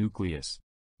hiding in a nucleus.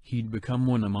 He'd become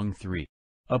one among 3.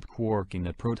 Up-quarking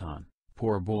a proton,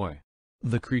 poor boy.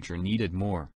 The creature needed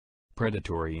more.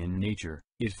 Predatory in nature,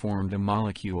 it formed a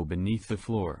molecule beneath the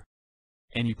floor.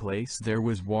 Any place there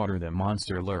was water the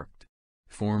monster lurked.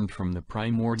 Formed from the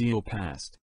primordial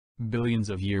past. Billions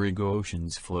of years ago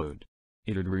oceans flowed.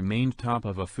 It had remained top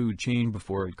of a food chain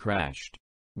before it crashed.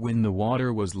 When the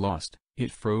water was lost,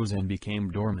 it froze and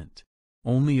became dormant.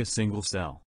 Only a single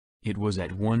cell. It was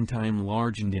at one time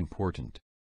large and important.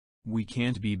 "We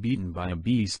can't be beaten by a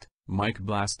beast," Mike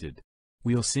blasted.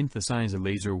 "We'll synthesize a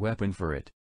laser weapon for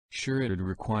it. Sure, it'd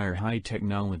require high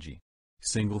technology.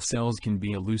 Single cells can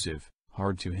be elusive,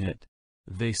 hard to hit."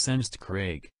 They sensed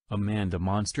Craig, a man the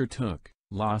monster took,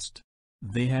 lost.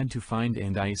 They had to find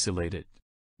and isolate it.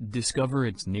 Discover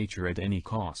its nature at any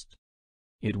cost.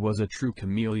 It was a true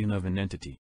chameleon of an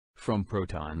entity. From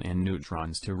proton and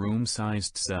neutrons to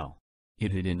room-sized cell.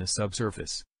 It hid in the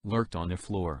subsurface, lurked on the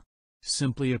floor.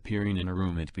 Simply appearing in a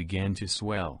room, it began to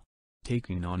swell,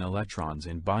 taking on electrons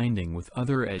and binding with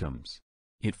other atoms.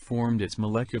 It formed its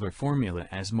molecular formula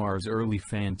as Mars' early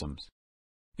phantoms.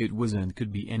 It was and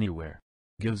could be anywhere.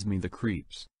 "Gives me the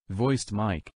creeps," voiced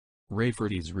Mike.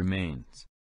 Rafferty's remains.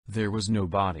 There was no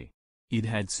body. It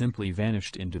had simply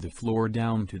vanished into the floor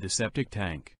down to the septic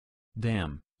tank.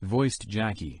 "Damn," voiced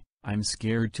Jackie, "I'm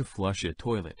scared to flush a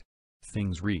toilet.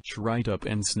 Things reach right up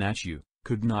and snatch you,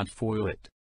 could not foil it."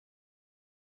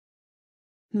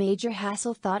 Major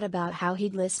Hassel thought about how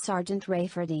he'd list Sergeant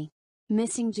Rafferty.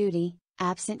 Missing duty,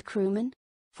 absent crewman?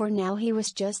 For now he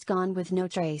was just gone with no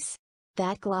trace.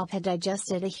 That glob had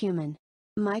digested a human.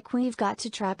 "Mike, we've got to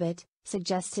trap it,"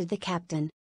 suggested the captain.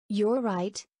 "You're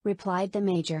right," replied the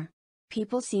major.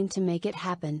 "People seem to make it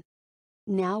happen."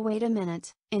 "Now wait a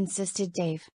minute," insisted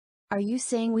Dave. "Are you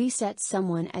saying we set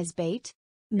someone as bait?"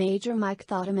 Major Mike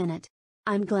thought a minute.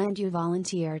 "I'm glad you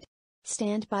volunteered.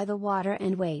 Stand by the water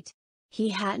and wait." He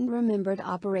hadn't remembered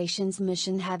operations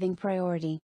mission having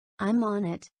priority. "I'm on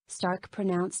it," Stark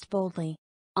pronounced boldly.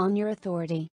 "On your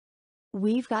authority."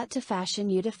 "We've got to fashion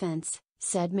you defense,"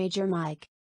 said Major Mike.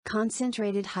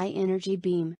 "Concentrated high-energy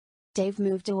beam." Dave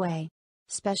moved away.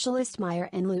 Specialist Meyer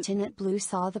and Lieutenant Blue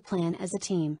saw the plan as a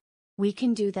team. "We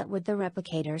can do that with the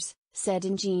replicators," said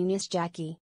ingenious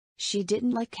Jackie. She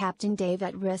didn't like Captain Dave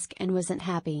at risk and wasn't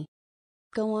happy.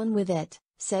 "Go on with it,"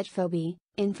 said Phoebe,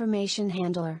 information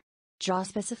handler. "Draw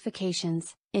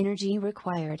specifications, energy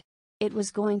required." It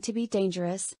was going to be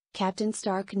dangerous, Captain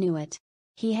Stark knew it.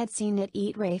 He had seen it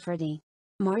eat Rafferty.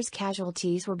 Mars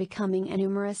casualties were becoming a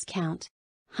numerous count.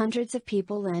 Hundreds of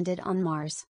people landed on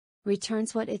Mars.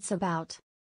 Return's what it's about.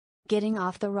 Getting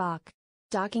off the rock.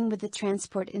 Docking with the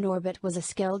transport in orbit was a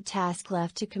skilled task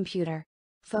left to computer.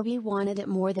 Phoebe wanted it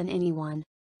more than anyone.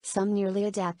 Some nearly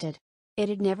adapted.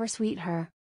 It'd never suit her.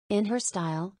 In her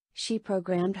style, she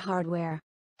programmed hardware.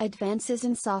 Advances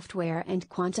in software and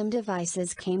quantum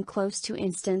devices came close to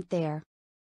instant there.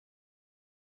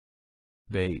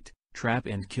 "Bait, trap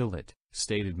and kill it,"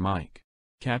 stated Mike.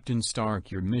 "Captain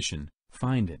Stark, your mission,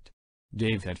 find it."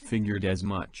 Dave had figured as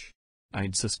much.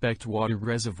 I'd suspect water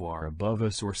reservoir above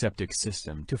us or septic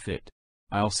system to fit.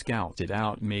 I'll scout it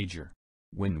out, Major.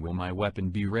 When will my weapon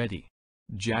be ready?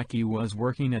 Jackie was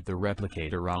working at the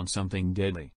replicator on something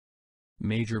deadly.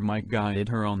 Major Mike guided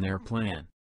her on their plan.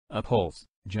 A pulse,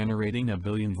 generating 1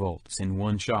 billion volts in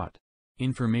one shot.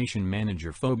 Information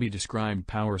Manager Phoebe described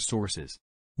power sources.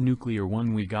 Nuclear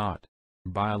one we got.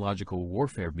 Biological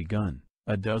warfare begun,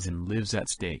 12 lives at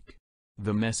stake.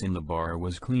 The mess in the bar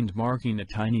was cleaned, marking a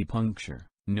tiny puncture,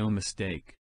 no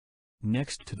mistake.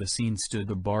 Next to the scene stood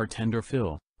the bartender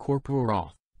Phil, Corporal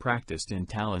Roth, practiced and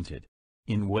talented.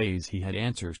 In ways he had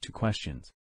answers to questions.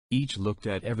 Each looked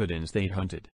at evidence they'd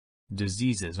hunted.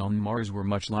 Diseases on Mars were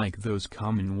much like those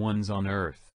common ones on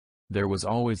Earth. There was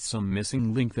always some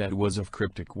missing link that was of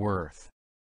cryptic worth.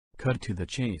 Cut to the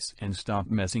chase and stop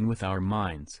messing with our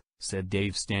minds, said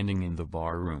Dave, standing in the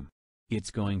bar room. It's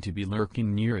going to be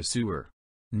lurking near a sewer.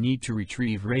 Need to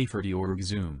retrieve Rayford or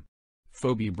Zoom.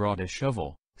 Phoebe brought a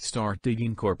shovel. Start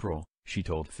digging, Corporal, she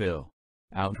told Phil.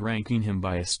 Outranking him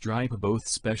by a stripe, both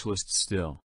specialists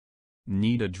still.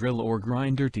 Need a drill or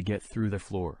grinder to get through the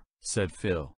floor, said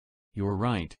Phil. You're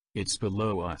right, it's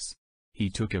below us. He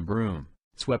took a broom,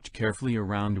 swept carefully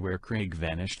around where Craig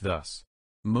vanished thus.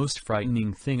 Most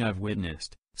frightening thing I've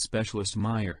witnessed, Specialist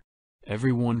Meyer.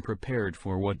 Everyone prepared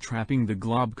for what trapping the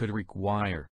glob could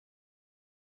require.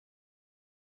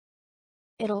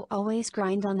 It'll always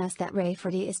grind on us that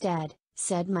Rayford is dead,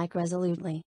 said Mike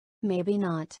resolutely. Maybe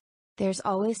not. There's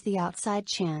always the outside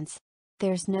chance.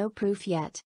 There's no proof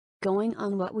yet. Going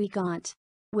on what we got.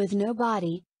 With no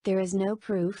body, there is no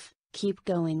proof. Keep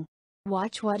going.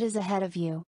 Watch what is ahead of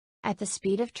you. At the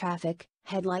speed of traffic,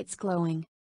 headlights glowing.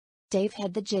 Dave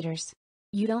had the jitters.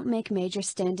 You don't make Major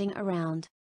standing around.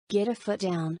 Get a foot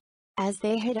down. As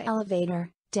they hit an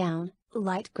elevator, down,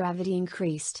 light gravity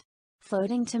increased.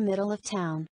 Floating to middle of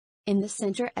town. In the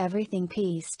center everything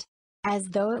pieced. As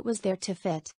though it was there to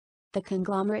fit. The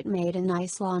conglomerate made a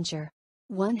nice launcher.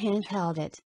 One hand held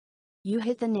it. You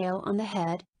hit the nail on the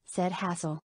head, said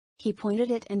Hassel. He pointed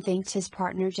it and thanked his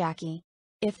partner Jackie.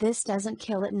 If this doesn't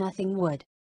kill it, nothing would.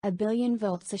 1 billion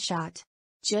volts a shot.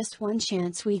 Just one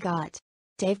chance we got.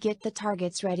 Dave, get the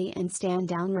targets ready and stand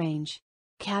downrange.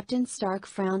 Captain Stark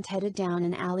frowned, headed down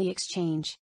an alley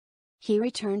exchange. He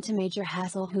returned to Major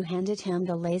Hassel, who handed him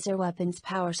the laser weapon's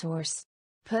power source.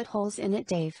 Put holes in it,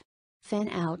 Dave. Fan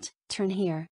out, turn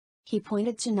here. He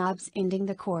pointed to knobs, ending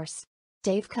the course.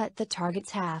 Dave cut the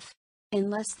targets half.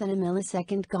 In less than a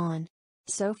millisecond gone.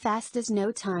 So fast as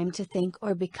no time to think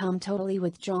or become totally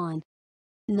withdrawn.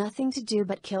 Nothing to do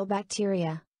but kill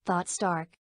bacteria, thought Stark.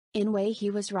 In way he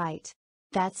was right.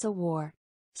 That's a war.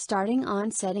 Starting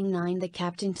on setting 9, the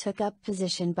captain took up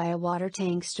position by a water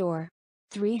tank store.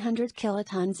 300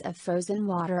 kilotons of frozen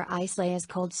water ice lay as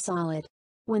cold solid.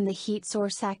 When the heat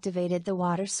source activated, the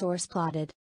water source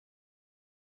plotted.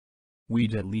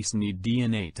 We'd at least need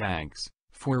DNA tags,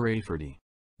 for Rayford.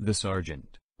 The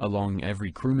sergeant, along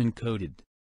every crewman coded.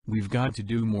 We've got to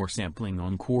do more sampling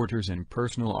on quarters and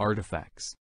personal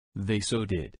artifacts. They so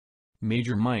did.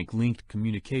 Major Mike linked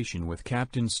communication with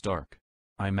Captain Stark.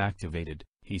 I'm activated,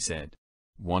 he said.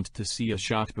 Want to see a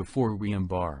shot before we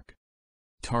embark.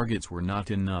 Targets were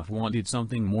not enough, wanted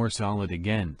something more solid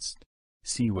against.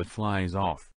 See what flies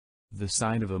off. The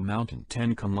side of a mountain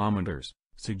 10 kilometers,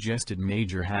 suggested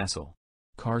Major Hassel.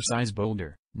 Car-size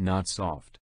boulder, not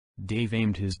soft. Dave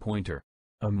aimed his pointer.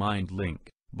 A mind link,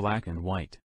 black and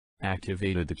white.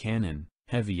 Activated the cannon,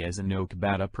 heavy as an oak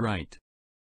bat upright.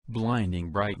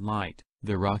 Blinding bright light,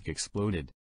 the rock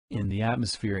exploded. In the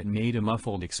atmosphere it made a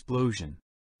muffled explosion.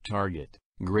 Target,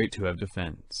 great to have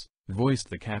defense, voiced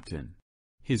the captain.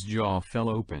 His jaw fell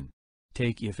open.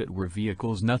 Take if it were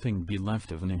vehicles, nothing be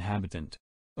left of an inhabitant.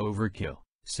 Overkill,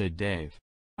 said Dave.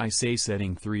 I say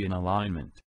setting 3 in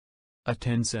alignment. A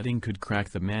 10 setting could crack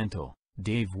the mantle,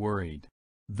 Dave worried.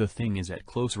 The thing is at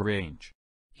close range.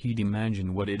 He'd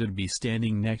imagine what it'd be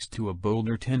standing next to a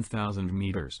boulder 10,000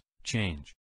 meters,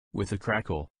 change. With a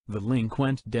crackle, the link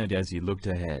went dead as he looked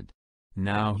ahead.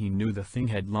 Now he knew the thing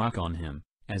had lock on him,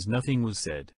 as nothing was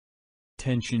said.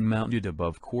 Tension mounted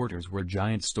above quarters were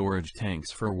giant storage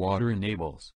tanks for water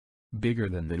enables. Bigger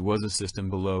than that was a system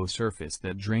below surface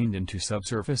that drained into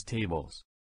subsurface tables.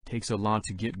 Takes a lot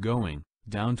to get going,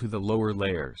 down to the lower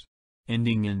layers.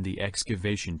 Ending in the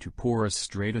excavation to porous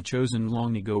strata chosen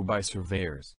long ago by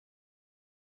surveyors.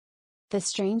 The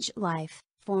strange life,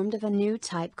 formed of a new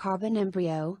type carbon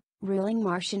embryo, ruling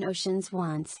Martian oceans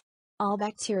once. All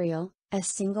bacterial, as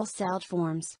single-celled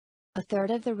forms. A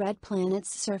third of the red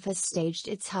planet's surface staged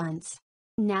its hunts.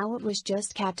 Now it was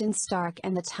just Captain Stark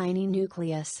and the tiny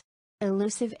nucleus.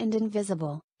 Elusive and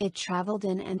invisible, it traveled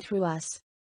in and through us.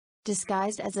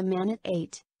 Disguised as a man at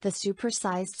 8, the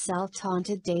supersized cell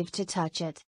taunted Dave to touch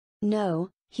it. No,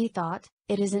 he thought,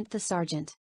 it isn't the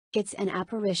sergeant. It's an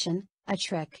apparition, a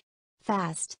trick.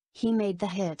 Fast, he made the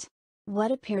hit.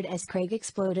 What appeared as Craig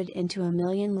exploded into a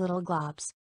million little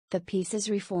globs. The pieces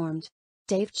reformed.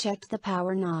 Dave checked the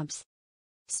power knobs.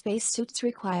 Spacesuits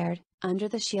required, under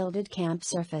the shielded camp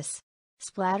surface.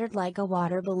 Splattered like a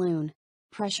water balloon.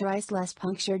 Pressurized less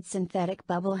punctured synthetic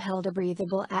bubble held a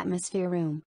breathable atmosphere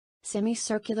room.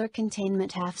 Semicircular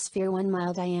containment half sphere 1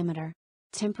 mile diameter.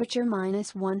 Temperature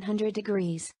minus 100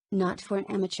 degrees, not for an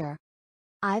amateur.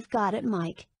 I've got it,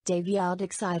 Mike, Dave yelled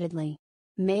excitedly.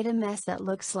 Made a mess that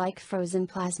looks like frozen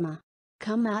plasma.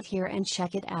 Come out here and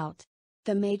check it out.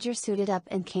 The Major suited up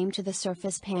and came to the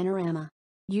surface panorama.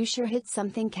 You sure hit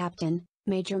something, Captain,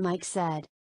 Major Mike said.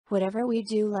 Whatever we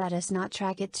do, let us not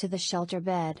track it to the shelter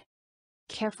bed.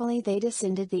 Carefully they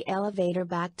descended the elevator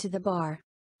back to the bar.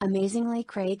 Amazingly,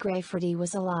 Craig Rafferty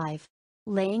was alive.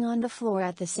 Laying on the floor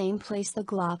at the same place the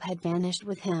glob had vanished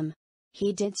with him.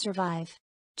 He did survive.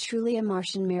 Truly a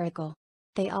Martian miracle.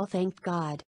 They all thanked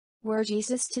God. Were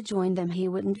Jesus to join them, he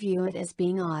wouldn't view it as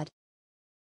being odd.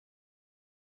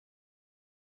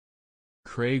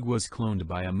 Craig was cloned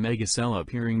by a megacell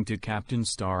appearing to Captain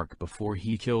Stark before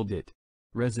he killed it.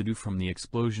 Residue from the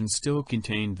explosion still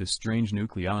contained the strange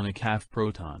nucleonic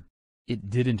half-proton. It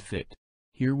didn't fit.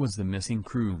 Here was the missing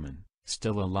crewman,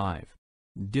 still alive.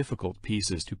 Difficult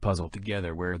pieces to puzzle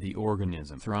together where the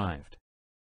organism thrived.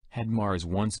 Had Mars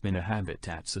once been a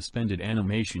habitat, suspended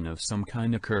animation of some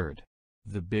kind occurred.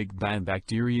 The big bad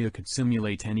bacteria could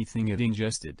simulate anything it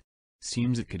ingested.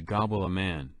 Seems it could gobble a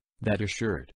man, that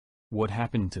assured. What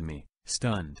happened to me,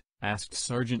 stunned, asked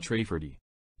Sergeant Rafferty.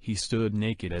 He stood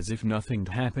naked as if nothing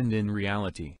happened in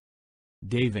reality.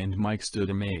 Dave and Mike stood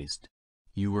amazed.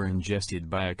 You were ingested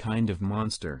by a kind of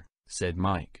monster, said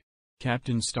Mike.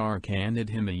 Captain Stark handed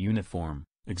him a uniform,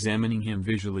 examining him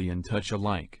visually and touch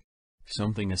alike.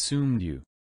 Something assumed you.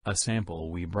 A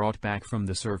sample we brought back from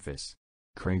the surface.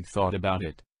 Craig thought about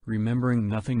it, remembering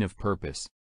nothing of purpose.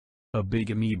 A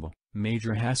big amoeba,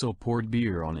 Major Hassel poured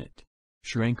beer on it.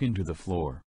 Shrank into the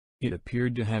floor. It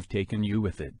appeared to have taken you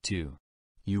with it too.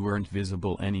 You weren't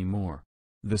visible anymore.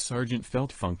 The sergeant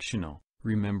felt functional,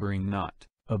 remembering not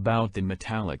about the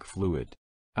metallic fluid.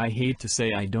 I hate to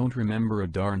say I don't remember a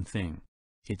darn thing.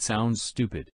 It sounds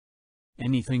stupid.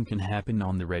 Anything can happen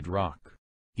on the Red Rock.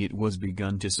 It was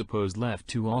begun to suppose left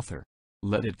to author.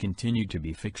 Let it continue to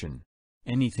be fiction.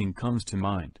 Anything comes to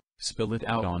mind, spill it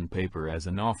out on paper as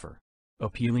an offer.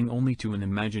 Appealing only to an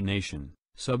imagination,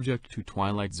 subject to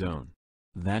Twilight Zone.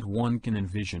 That one can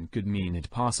envision could mean it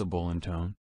possible in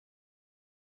tone.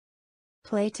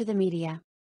 Play to the media.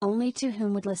 Only to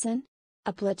whom would listen?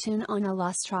 A platoon on a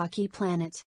lost rocky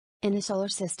planet. In a solar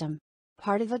system.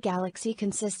 Part of a galaxy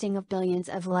consisting of billions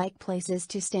of like places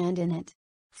to stand in it.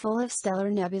 Full of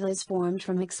stellar nebulas formed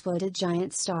from exploded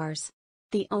giant stars.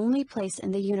 The only place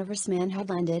in the universe man had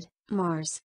landed,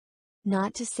 Mars.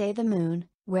 Not to say the moon,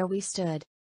 where we stood.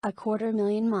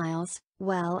 250,000 miles,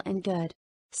 well and good.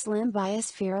 Slim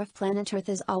biosphere of planet Earth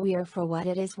is all we're for what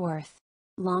it is worth.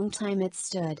 Long time it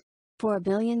stood. For a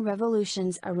billion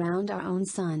revolutions around our own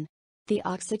sun. The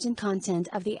oxygen content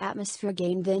of the atmosphere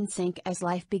gained then sank as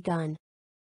life begun.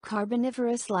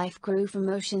 Carbonivorous life grew from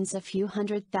oceans a few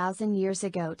 100,000 years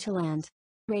ago to land.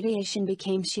 Radiation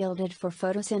became shielded for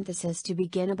photosynthesis to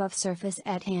begin above surface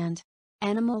at hand.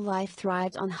 Animal life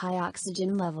thrived on high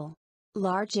oxygen level.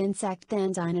 Large insect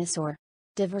then dinosaur.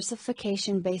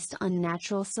 Diversification based on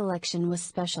natural selection was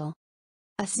special.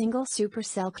 A single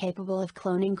supercell capable of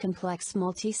cloning complex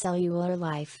multicellular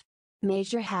life.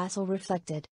 Major Hassel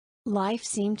reflected. Life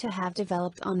seemed to have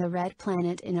developed on the red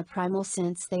planet in a primal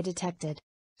sense they detected.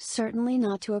 Certainly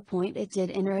not to a point it did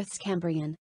in Earth's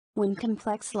Cambrian. When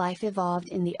complex life evolved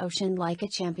in the ocean like a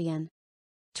champion.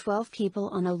 12 people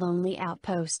on a lonely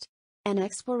outpost. An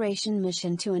exploration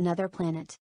mission to another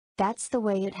planet. That's the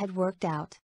way it had worked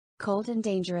out. Cold and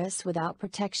dangerous without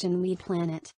protection we'd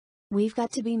planet. We've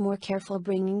got to be more careful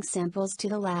bringing samples to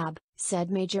the lab, said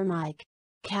Major Mike.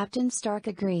 Captain Stark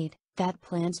agreed, that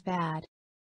plan's bad.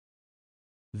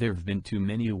 There've been too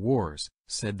many wars,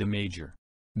 said the Major.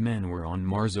 Men were on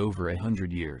Mars over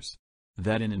 100 years.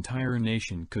 That an entire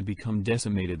nation could become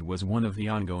decimated was one of the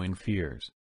ongoing fears.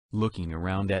 Looking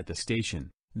around at the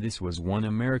station, this was one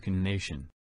American nation.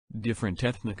 Different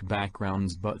ethnic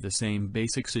backgrounds but the same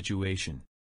basic situation.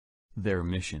 Their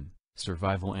mission,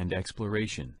 survival and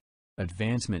exploration.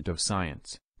 Advancement of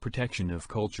science, protection of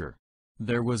culture.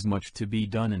 There was much to be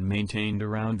done and maintained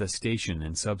around the station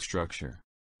and substructure.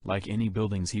 Like any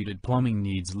building's heated plumbing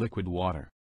needs liquid water.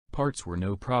 Parts were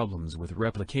no problems with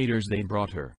replicators they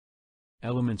brought her.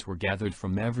 Elements were gathered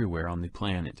from everywhere on the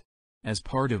planet. As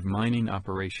part of mining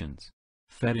operations,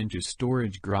 fed into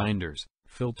storage grinders,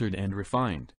 filtered and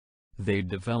refined. They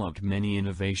developed many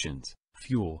innovations: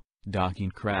 fuel, docking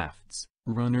crafts,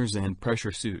 runners and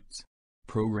pressure suits.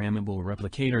 Programmable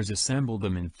replicators assembled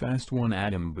them in fast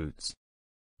one-atom boots.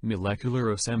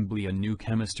 Molecular assembly: a new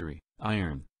chemistry: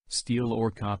 iron, steel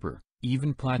or copper,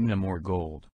 even platinum or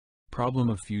gold. Problem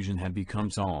of fusion had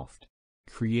become solved.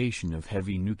 Creation of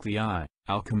heavy nuclei,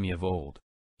 alchemy of old.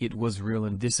 It was real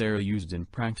in this era, used in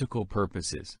practical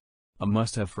purposes. A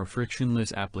must-have for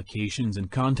frictionless applications and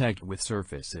contact with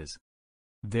surfaces.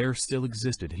 There still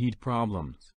existed heat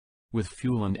problems. With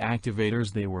fuel and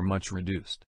activators they were much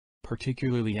reduced.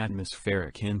 Particularly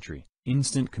atmospheric entry,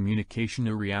 instant communication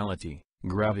a reality,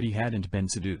 gravity hadn't been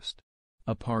seduced.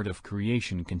 A part of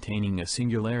creation containing a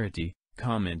singularity,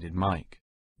 commented Mike.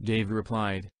 Dave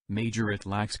replied, Major, it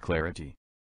lacks clarity.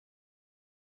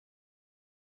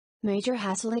 Major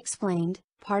Hassel explained,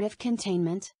 part of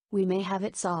containment, we may have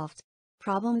it solved.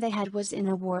 Problem they had was in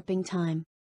a warping time.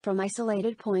 From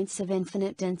isolated points of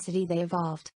infinite density they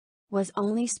evolved. Was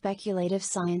only speculative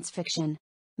science fiction.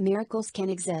 Miracles can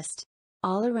exist.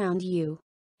 All around you.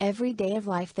 Every day of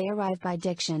life they arrive by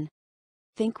diction.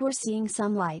 Think we're seeing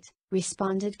some light,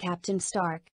 responded Captain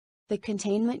Stark. The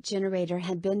containment generator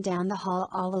had been down the hall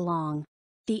all along.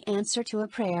 The answer to a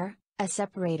prayer, a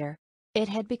separator. It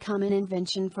had become an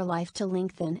invention for life to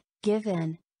lengthen, give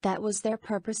in, that was their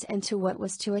purpose, and to what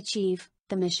was to achieve,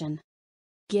 the mission.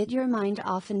 Get your mind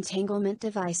off entanglement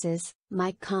devices,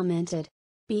 Mike commented.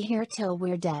 Be here till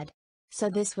we're dead. So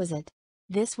this was it.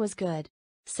 This was good.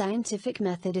 Scientific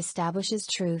method establishes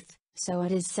truth, so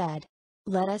it is said.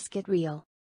 Let us get real.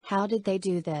 How did they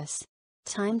do this?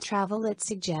 Time travel it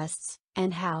suggests,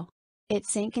 and how? It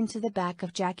sank into the back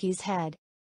of Jackie's head.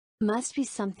 Must be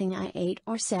something I ate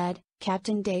or said,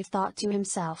 Captain Dave thought to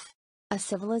himself. A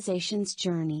civilization's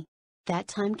journey. That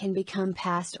time can become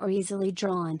past or easily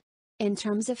drawn. In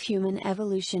terms of human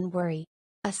evolution, worry.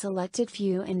 A selected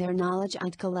few and their knowledge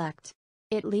I'd collect.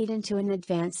 It lead into an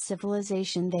advanced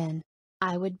civilization then.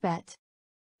 I would bet.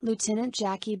 Lieutenant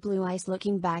Jackie Blue Eyes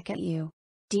looking back at you.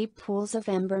 Deep pools of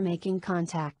ember making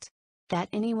contact. That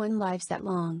anyone lives that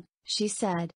long, she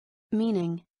said.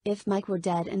 Meaning, if Mike were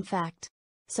dead in fact.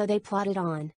 So they plodded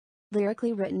on.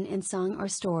 Lyrically written in song or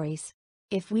stories.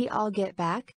 If we all get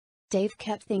back? Dave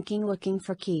kept thinking, looking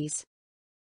for keys.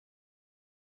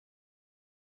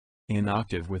 An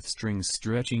octave with strings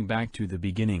stretching back to the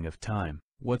beginning of time,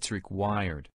 what's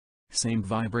required? Same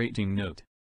vibrating note.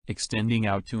 Extending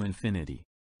out to infinity.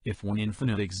 If one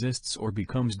infinite exists or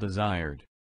becomes desired,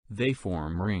 they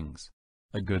form rings.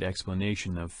 A good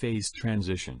explanation of phase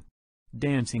transition.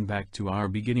 Dancing back to our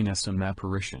beginning as some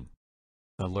apparition.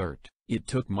 Alert, it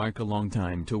took Mike a long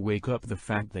time to wake up the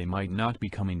fact they might not be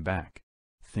coming back.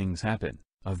 Things happen,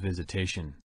 a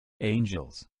visitation.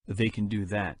 Angels, they can do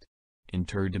that.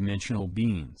 Interdimensional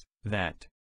beings, that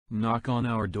knock on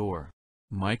our door.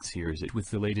 Mike hears it with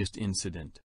the latest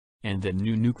incident. And that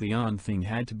new nucleon thing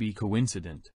had to be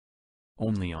coincident.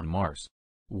 Only on Mars.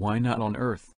 Why not on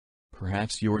Earth?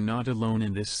 Perhaps you're not alone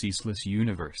in this ceaseless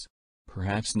universe.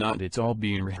 Perhaps not, it's all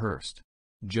being rehearsed.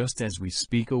 Just as we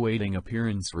speak, awaiting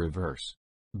appearance reverse.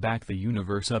 Back the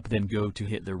universe up, then go to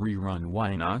hit the rerun,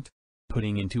 why not?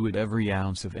 Putting into it every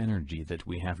ounce of energy that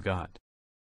we have got.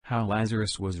 How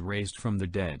Lazarus was raised from the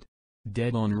dead.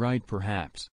 Dead on right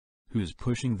perhaps. Who's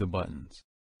pushing the buttons?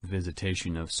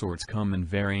 Visitation of sorts come in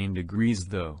varying degrees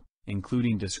though,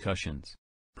 including discussions.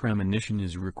 Premonition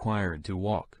is required to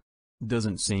walk.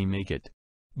 Doesn't say make it.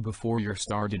 Before you're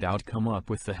started out, come up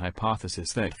with the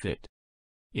hypothesis that fit.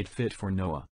 It fit for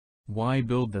Noah. Why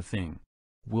build the thing?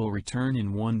 We'll return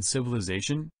in one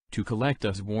civilization, to collect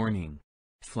us warning.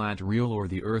 Flat real or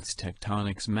the Earth's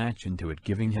tectonics match into it,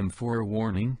 giving him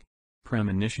forewarning?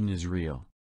 Premonition is real.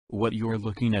 What you're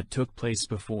looking at took place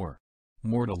before.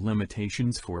 Mortal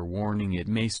limitations forewarning it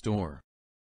may store.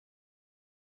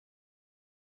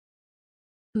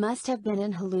 Must have been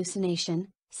an hallucination,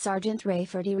 Sergeant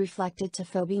Rayford reflected to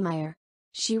Phoebe Meyer.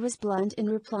 She was blunt in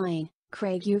replying,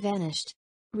 Craig, you vanished.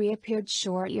 Reappeared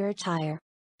short your attire.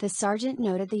 The sergeant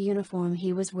noted the uniform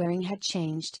he was wearing had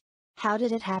changed. How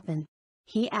did it happen?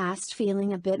 He asked,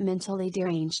 feeling a bit mentally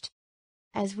deranged.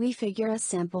 As we figure a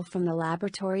sample from the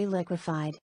laboratory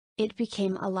liquefied. It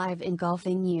became alive,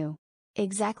 engulfing you.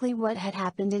 Exactly what had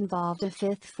happened involved a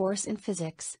fifth force in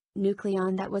physics,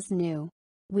 nucleon that was new.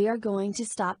 We are going to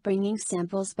stop bringing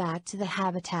samples back to the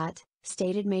habitat,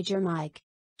 stated Major Mike.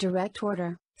 Direct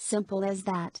order, simple as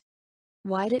that.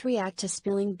 Why'd it react to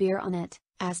spilling beer on it?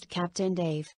 Asked Captain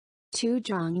Dave. Too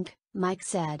drunk, Mike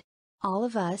said. All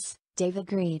of us, Dave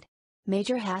agreed.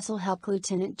 Major Hassel helped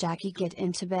Lieutenant Jackie get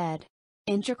into bed.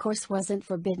 Intercourse wasn't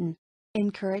forbidden.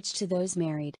 Encouraged to those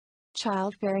married.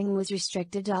 Childbearing was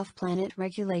restricted. Off-planet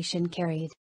regulation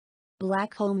carried.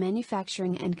 Black hole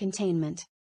manufacturing and containment.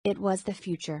 It was the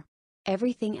future.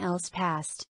 Everything else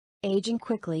passed. Aging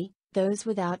quickly, those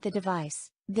without the device.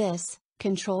 This,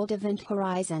 controlled event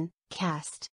horizon,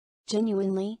 cast.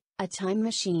 Genuinely, a time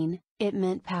machine, it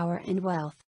meant power and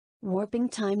wealth. Warping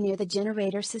time near the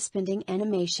generator, suspending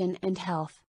animation and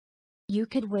health. You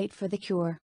could wait for the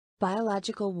cure.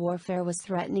 Biological warfare was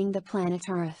threatening the planet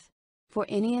Earth. For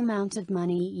any amount of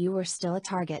money you were still a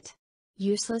target.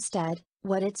 Useless dead,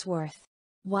 what it's worth.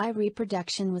 Why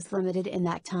reproduction was limited in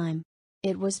that time.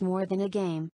 It was more than a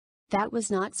game. That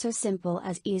was not so simple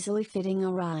as easily fitting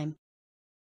a rhyme.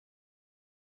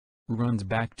 Runs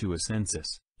back to a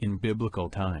census, in biblical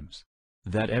times.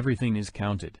 That everything is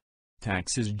counted.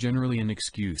 Tax is generally an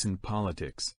excuse in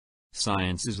politics.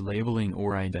 Science is labeling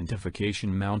or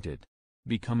identification mounted.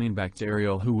 Becoming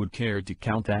bacterial, who would care to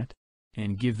count that?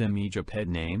 And give them each a pet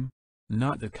name?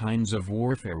 Not the kinds of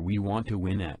warfare we want to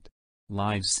win at.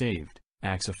 Lives saved,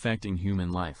 acts affecting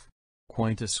human life.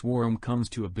 Quite a swarm comes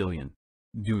to 1 billion.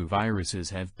 Do viruses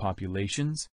have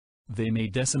populations? They may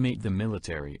decimate the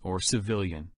military or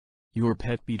civilian. Your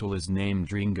pet beetle is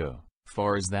named Ringo,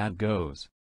 far as that goes.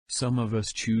 Some of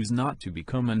us choose not to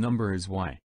become a number as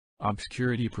why.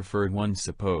 Obscurity preferred ones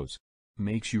suppose.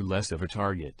 Makes you less of a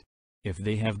target. If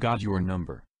they have got your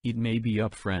number, it may be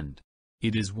up friend.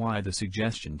 It is why the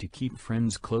suggestion to keep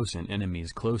friends close and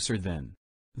enemies closer then.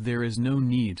 There is no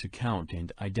need to count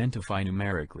and identify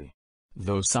numerically.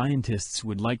 Though scientists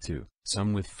would like to,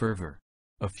 some with fervor.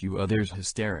 A few others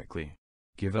hysterically.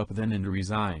 Give up then and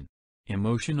resign.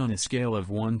 Emotion on a scale of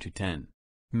 1 to 10.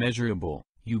 Measurable,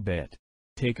 you bet.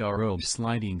 Take our old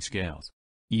sliding scales.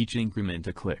 Each increment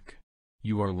a click.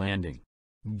 You are landing.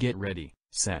 Get ready,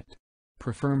 set.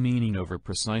 Prefer meaning over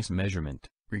precise measurement,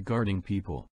 regarding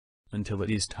people. Until it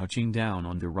is touching down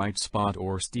on the right spot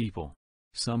or steeple.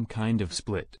 Some kind of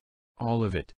split. All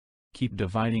of it. Keep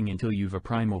dividing until you've a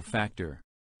primal factor.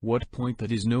 What point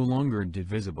that is no longer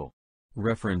divisible?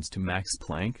 Reference to Max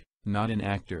Planck, not an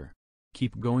actor.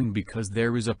 Keep going because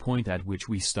there is a point at which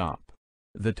we stop.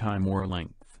 The time or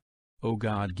length. O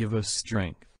God, give us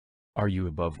strength. Are you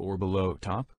above or below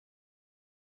top?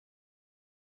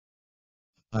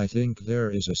 I think there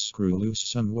is a screw loose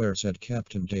somewhere, said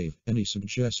Captain Dave. Any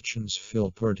suggestions?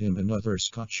 Phil poured him another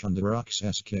scotch on the rocks,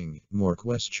 asking more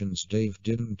questions. Dave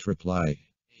didn't reply.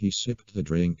 He sipped the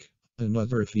drink.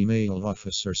 Another female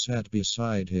officer sat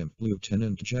beside him.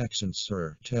 Lieutenant Jackson,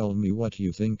 sir. Tell me what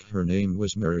you think. Her name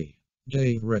was Mary.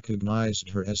 Dave recognized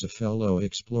her as a fellow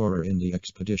explorer in the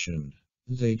expedition.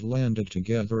 They'd landed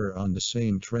together on the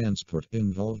same transport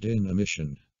involved in a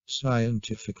mission.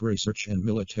 Scientific research and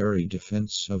military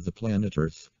defense of the planet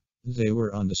Earth. They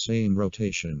were on the same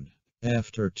rotation.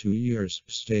 After 2 years,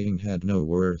 staying had no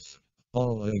worth.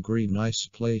 All agreed nice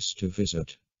place to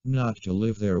visit. Not to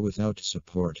live there without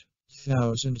support.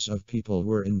 Thousands of people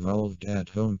were involved at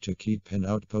home to keep an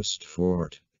outpost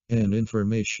fort. An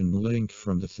information link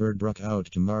from the third rock out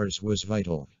to Mars was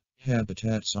vital.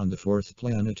 Habitats on the fourth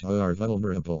planet are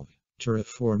vulnerable.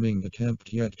 Terraforming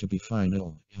attempt yet to be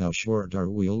final. How short are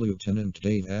we? Lieutenant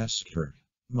Dave asked her.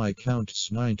 My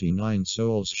count's 99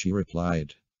 souls, she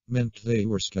replied. Meant they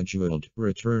were scheduled.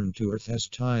 Return to Earth as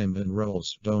time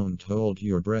enrolls. Don't hold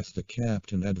your breath, the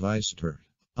captain advised her.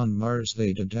 On Mars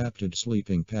they'd adapted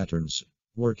sleeping patterns.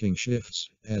 Working shifts,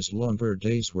 as longer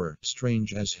days were.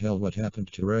 Strange as hell what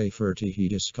happened to Rafferty, he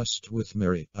discussed with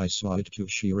Mary. I saw it too,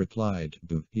 she replied.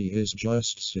 Boom. He is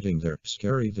just sitting there.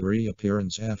 Scary, the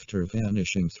reappearance after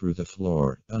vanishing through the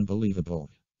floor. Unbelievable.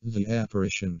 The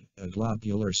apparition, a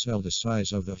globular cell the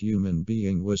size of a human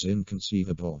being, was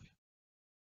inconceivable.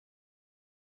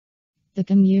 The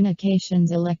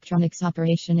Communications Electronics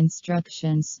Operation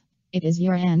Instructions. It is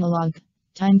your analog.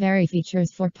 Time vary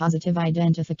features for positive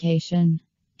identification.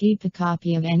 Keep a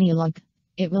copy of any log.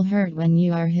 It will hurt when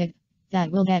you are hit.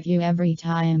 That will get you every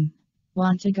time.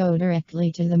 Want to go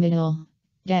directly to the middle.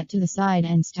 Get to the side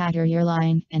and stagger your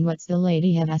line. And what's the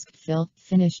lady have asked Phil?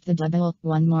 Finished the double.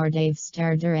 One more. Dave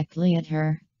stared directly at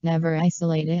her. Never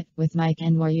isolate it. With Mike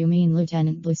and War you mean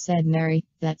Lieutenant Blue, said Mary.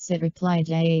 That's it, replied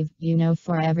Dave. You know,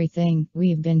 for everything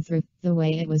we've been through, the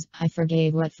way it was, I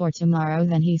forgave what for tomorrow.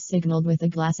 Then he signaled with a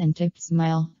glass and tipped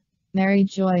smile. Mary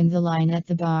joined the line at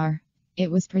the bar.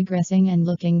 It was progressing and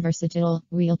looking versatile.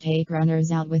 We'll take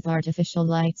runners out with artificial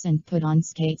lights and put on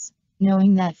skates.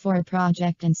 Knowing that for a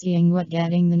project and seeing what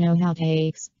getting the know-how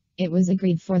takes, it was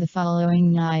agreed for the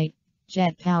following night.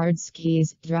 Jet-powered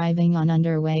skis, driving on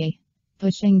underway.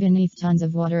 Pushing beneath tons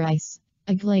of water ice.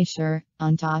 A glacier,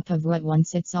 on top of what one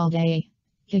sits all day.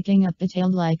 Kicking up a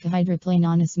tail like a hydroplane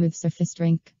on a smooth surface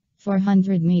rink.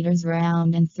 400 meters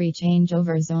round and 3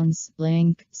 changeover zones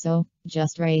link, so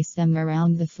just race them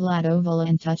around the flat oval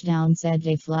and touchdown, said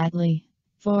Dave flatly.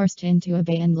 Forced into a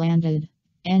bay and landed.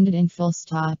 Ended in full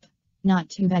stop. Not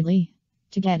too badly.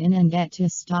 To get in and get to a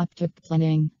stop took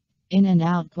planning. In and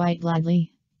out quite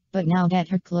gladly. But now get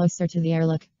her closer to the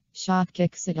airlock. Shock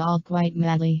kicks it all quite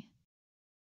madly.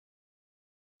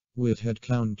 With head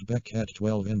count back at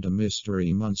 12 and a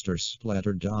mystery monster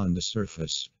splattered on the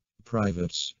surface.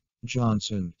 Privates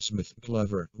Johnson, Smith,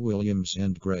 Glover, Williams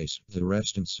and Grace, the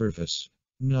rest in service.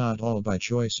 Not all by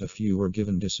choice, a few were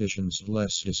given decisions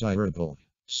less desirable.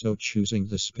 So choosing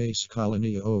the space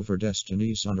colony over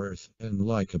destinies on Earth,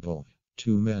 unlikable.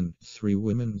 2 men, 3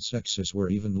 women, sexes were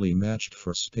evenly matched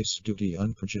for space duty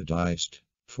unprejudiced.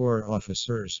 4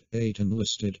 officers, 8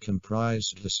 enlisted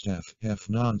comprised the staff, half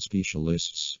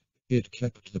non-specialists. It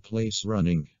kept the place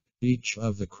running. Each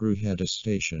of the crew had a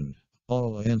station.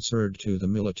 All answered to the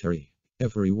military.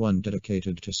 Everyone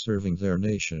dedicated to serving their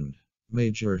nation.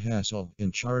 Major Hassel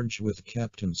in charge with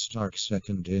Captain Stark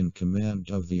second in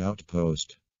command of the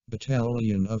outpost.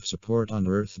 Battalion of support on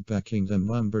Earth backing them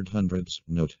numbered hundreds.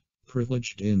 Note: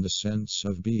 privileged in the sense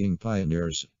of being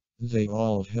pioneers. They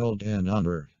all held an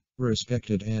honor.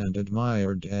 Respected and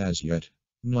admired as yet.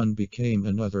 None became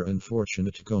another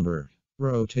unfortunate goner.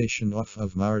 Rotation off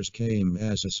of Mars came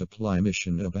as a supply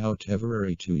mission about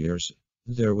every 2 years.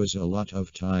 There was a lot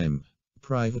of time.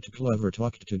 Private Glover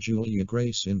talked to Julia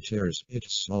Grace in tears.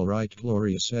 It's all right,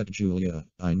 Gloria, said Julia.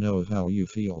 I know how you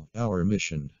feel. Our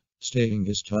mission. Staying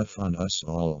is tough on us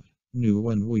all. Knew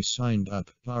when we signed up.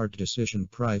 Hard decision.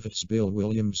 Privates Bill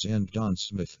Williams and Don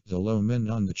Smith, the low men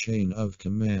on the chain of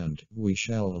command. We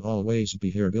shall always be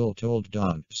here, Bill told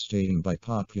Don. Staying by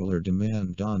popular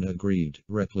demand, Don agreed.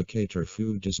 Replicator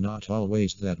food is not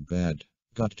always that bad.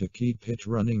 Got to keep it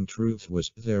running. Truth was,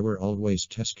 there were always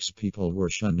tasks people were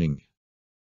shunning.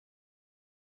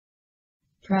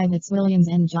 Privates Williams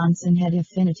and Johnson had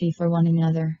affinity for one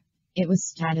another. It was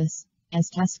status. As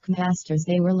taskmasters,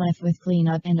 they were left with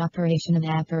cleanup and operation of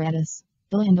apparatus.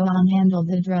 Bill and Don handled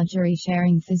the drudgery,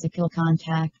 sharing physical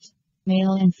contact.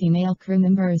 Male and female crew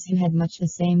members who had much the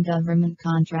same government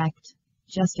contract.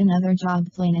 Just another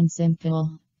job, plain and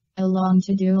simple. A long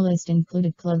to-do list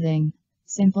included clothing.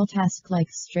 Simple tasks like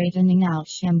straightening out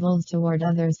shambles toward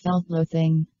others felt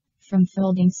loathing. From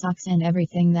folding socks and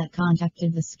everything that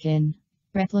contacted the skin.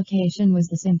 Replication was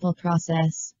the simple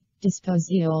process. Dispose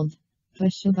the old.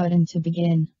 Push a button to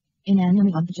begin.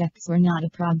 Inanimate objects were not a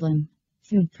problem.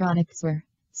 Food products were.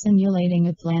 Simulating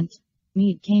a plant.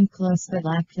 Meat came close but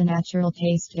lacked the natural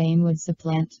taste aim would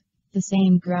supplant. The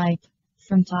same gripe.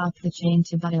 From top the chain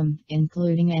to bottom,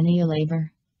 including any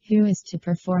labor. Who is to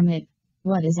perform it?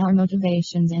 What is our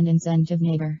motivations and incentive,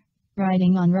 neighbor?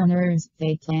 Riding on runners,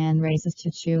 they plan races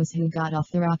to choose who got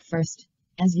off the rock first.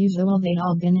 As usual, they'd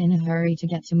all been in a hurry to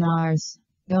get to Mars.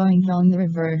 Going home the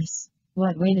reverse.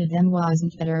 What waited them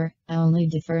wasn't better, only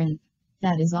different.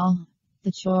 That is all.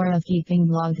 The chore of keeping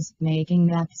logs, making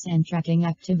maps and tracking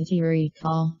activity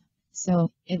recall.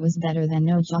 So, it was better than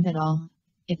no job at all.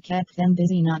 It kept them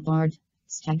busy, not bored.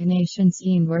 Stagnation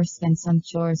seemed worse than some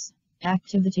chores.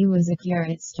 Activity was a cure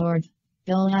it stored.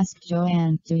 Bill asked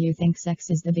Joanne, do you think sex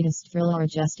is the biggest thrill or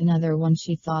just another one?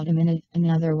 She thought a minute,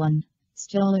 another one.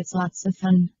 Still, it's lots of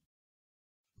fun.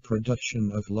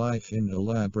 Production of life in a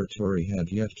laboratory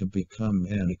had yet to become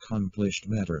an accomplished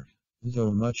matter.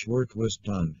 Though much work was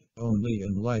done, only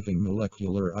enlivening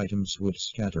molecular items would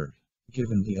scatter.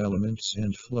 Given the elements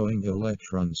and flowing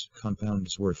electrons,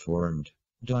 compounds were formed.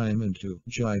 Diamond to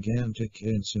gigantic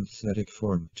in synthetic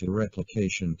form to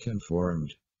replication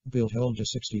conformed. Bill held a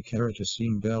 60-carat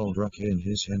seam bell rock in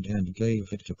his hand and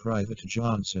gave it to Private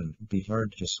Johnson. Be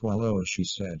hard to swallow, she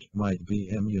said. Might be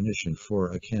ammunition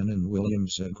for a cannon,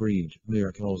 Williams agreed.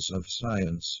 Miracles of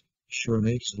science. Sure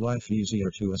makes life easier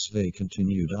to us. They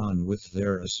continued on with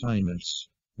their assignments.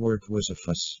 Work was a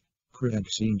fuss. Craig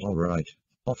seemed alright.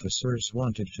 Officers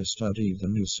wanted to study the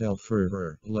new cell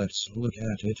further. Let's look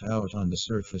at it out on the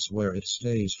surface where it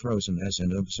stays frozen as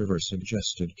an observer,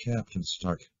 suggested Captain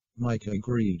Stark. Mike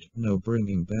agreed. No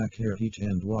bringing back air, heat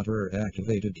and water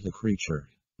activated the creature.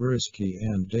 Risky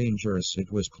and dangerous, it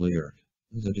was clear.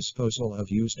 The disposal of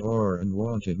used or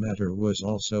unwanted matter was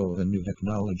also a new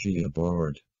technology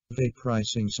aboard.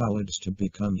 Vaporizing solids to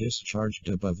become discharged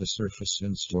above the surface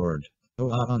and stored.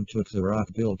 On took the rock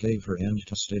Bill gave her and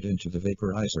tossed it into the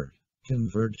vaporizer.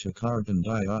 Convert to carbon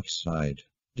dioxide.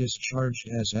 Discharged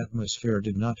as atmosphere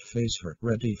did not phase her.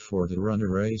 Ready for the runner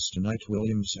race tonight?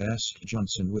 Williams asked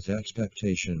Johnson with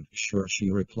expectation. Sure, she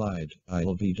replied.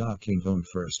 I'll be docking home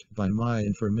first. By my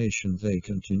information, they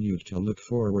continued to look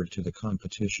forward to the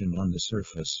competition on the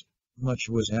surface. Much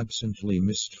was absently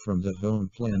missed from the home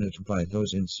planet by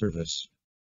those in service.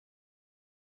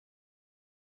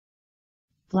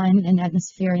 Climate and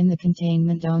atmosphere in the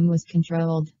containment dome was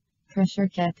controlled. Pressure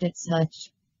kept it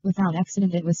such. Without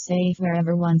accident, it was safe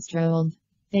wherever one strolled.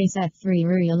 They set 3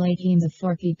 relay teams of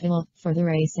 4 people for the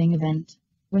racing event.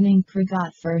 Winning crew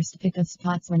got first pick of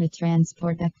spots when a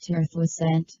transport back to Earth was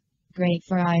sent. Great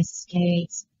for ice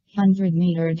skates.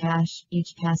 100-meter dash,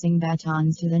 each passing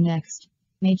batons to the next.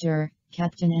 Major,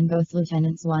 captain and both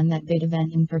lieutenants won that big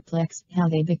event, and perplexed how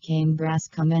they became brass,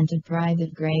 commented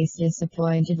Private Grace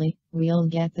disappointedly. We'll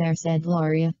get there, said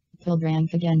Gloria. Pulled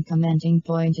rank again, commenting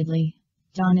pointedly.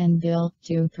 Don and Bill,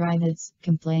 2 privates,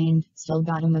 complained. Still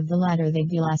bottom of the ladder, they'd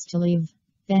be last to leave.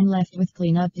 Then left with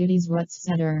cleanup duties. What's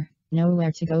sadder?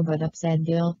 Nowhere to go but up, said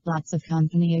Bill. Lots of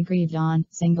company, agreed Don.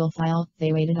 Single file,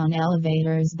 they waited on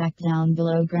elevators back down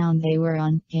below ground they were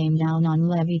on. Came down on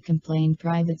levee, complained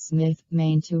Private Smith.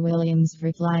 Main to Williams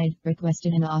replied.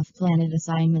 Requested an off-planet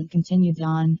assignment, continued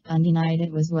Don. Undenied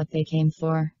it was what they came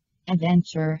for.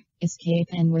 Adventure, escape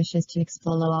and wishes to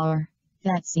explore.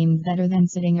 That seemed better than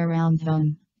sitting around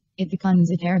home. It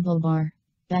becomes a terrible bore.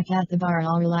 Back at the bar,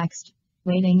 all relaxed,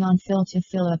 waiting on Phil to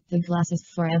fill up the glasses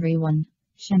for everyone.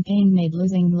 Champagne made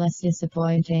losing less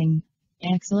disappointing.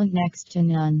 Excellent next to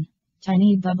none.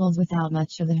 Tiny bubbles without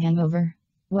much of a hangover.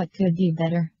 What could be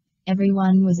better?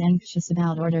 Everyone was anxious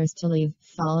about orders to leave,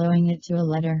 following it to a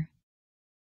letter.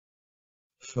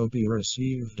 Phoebe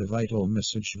received a vital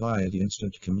message via the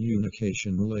instant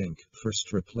communication link.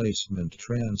 First replacement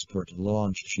transport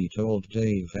launched, she told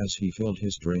Dave as he filled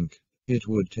his drink. It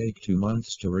would take 2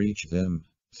 months to reach them.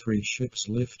 3 ships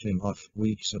lifting off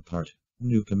weeks apart.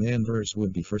 New commanders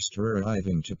would be first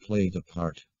arriving to play the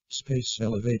part. Space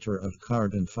elevator of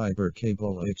carbon fiber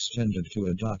cable extended to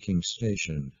a docking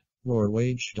station. War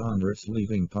waged on Earth,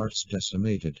 leaving parts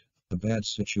decimated. A bad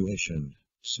situation.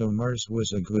 So Mars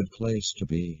was a good place to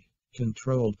be.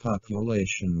 Controlled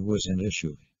population was an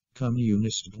issue.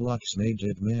 Communist blocs made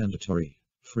it mandatory.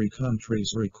 Free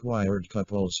countries required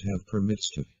couples have permits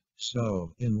to.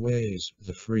 So, in ways,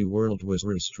 the free world was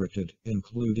restricted,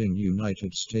 including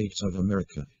United States of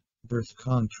America. Birth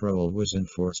control was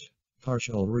enforced.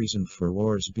 Partial reason for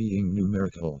wars being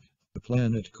numerical. The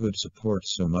planet could support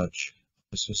so much.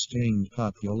 A sustained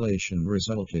population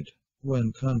resulted.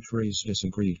 When countries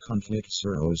disagreed, conflicts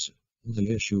arose.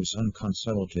 The issues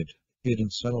unconsulted. It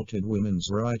insulted women's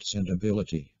rights and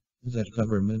ability. That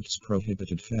governments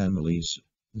prohibited families.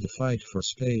 The fight for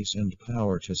space and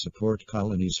power to support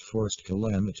colonies forced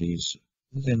calamities.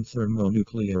 Then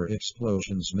thermonuclear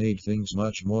explosions made things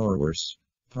much more worse.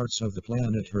 Parts of the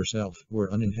planet herself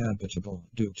were uninhabitable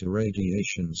due to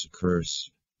radiation's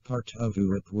curse. Part of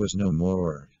Europe was no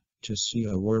more. To see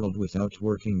a world without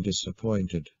working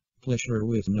disappointed. Pleasure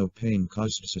with no pain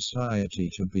caused society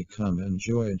to become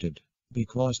enjoyed.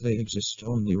 Because they exist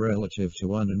only relative to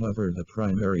one another, the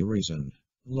primary reason.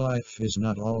 Life is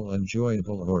not all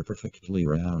enjoyable or perfectly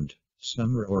round.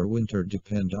 Summer or winter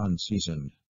depend on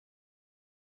season.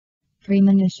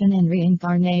 Premonition and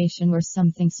reincarnation were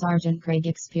something Sergeant Craig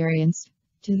experienced.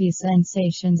 To these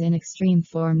sensations in extreme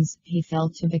forms, he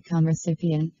felt to become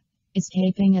recipient.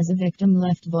 Escaping as a victim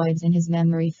left voids in his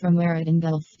memory from where it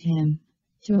engulfed him.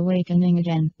 To awakening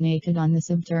again, naked on the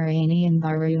subterranean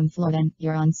barroom floor. Then,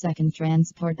 you're on second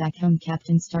transport back home,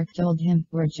 Captain Stark told him.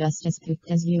 We're just as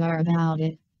spooked as you are about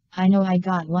it. I know I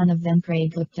got one of them.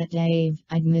 Craig looked at Dave.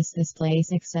 I'd miss this place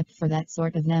except for that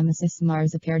sort of nemesis.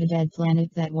 Mars appeared a dead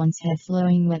planet that once had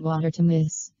flowing wet water to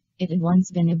miss. It had once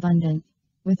been abundant,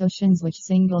 with oceans which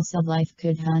single-celled life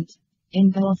could hunt.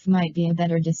 Engulf might be a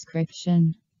better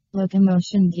description.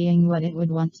 Locomotion being what it would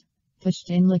want.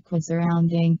 Pushed in liquid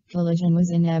surrounding, collision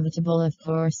was inevitable, of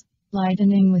course.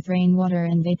 Lightening with rainwater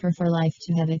and vapor for life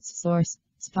to have its source.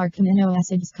 Spark amino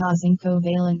acids causing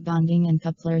covalent bonding and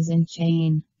couplers in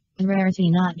chain. A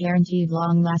rarity not guaranteed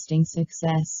long-lasting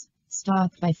success.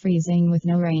 Stopped by freezing with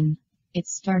no rain. It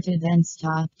started then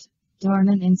stopped.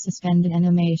 Dormant in suspended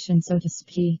animation, so to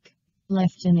speak.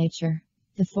 Left to nature.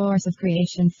 The force of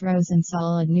creation frozen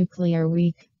solid nuclear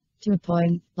weak. To a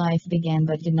point, life began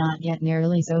but did not get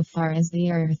nearly so far as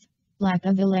the Earth. Lack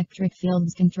of electric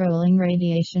fields controlling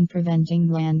radiation,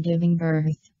 preventing land giving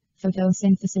birth.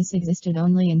 Photosynthesis existed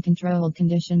only in controlled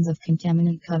conditions of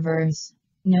contaminant covers.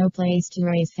 No place to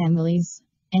raise families.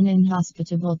 An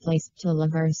inhospitable place to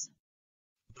lovers.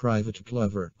 Private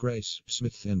Glover, Grace,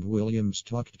 Smith and Williams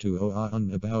talked to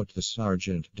Owen about the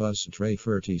sergeant. Does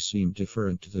Rafferty seem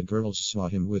different? The girls saw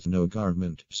him with no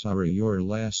garment. Sorry you're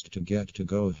last to get to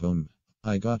go home.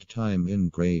 I got time in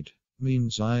grade.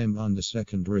 Means I'm on the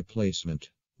second replacement.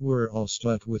 We're all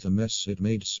stuck with a mess. It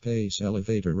made space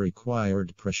elevator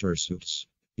required pressure suits.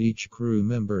 Each crew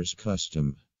member's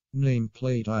custom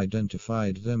nameplate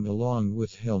identified them along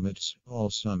with helmets.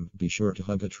 Awesome. Be sure to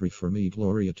hug a tree for me,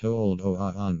 Gloria told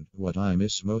Owen. What I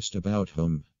miss most about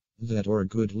home. That or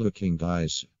good looking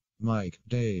guys. Mike,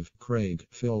 Dave, Craig,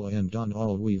 Phil and Don,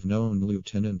 all we've known.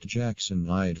 Lieutenant Jackson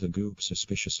eyed the goop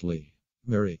suspiciously.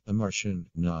 Mary, a Martian,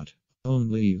 not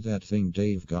only that thing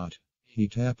Dave got. He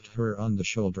tapped her on the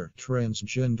shoulder.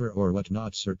 Transgender or what?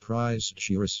 Not surprised,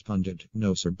 she responded.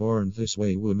 No sir, born this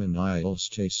way woman, I'll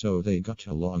stay. So they got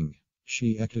along.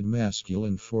 She acted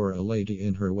masculine for a lady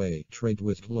in her way. Trade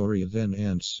with Gloria then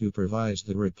and supervise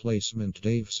the replacement,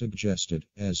 Dave suggested.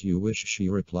 As you wish, she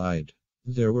replied.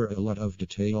 There were a lot of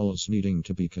details needing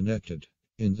to be connected.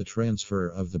 In the transfer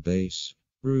of the base,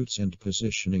 routes and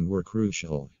positioning were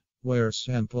crucial. Where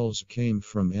samples came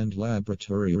from and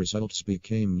laboratory results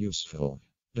became useful.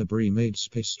 Debris made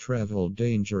space travel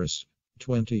dangerous.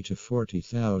 20 to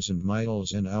 40,000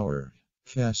 miles an hour.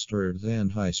 Faster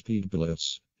than high-speed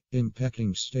bullets.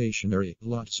 Impacting stationary,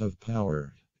 lots of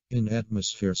power. In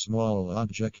atmosphere small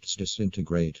objects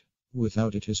disintegrate.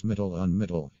 Without it is metal on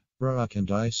metal. Rock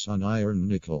and ice on iron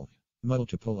nickel.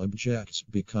 Multiple objects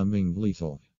becoming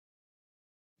lethal.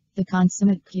 The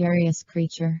consummate curious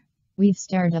creature. We've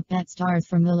stared up at stars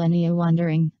for millennia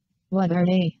wondering, what are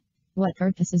they? What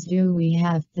purposes do we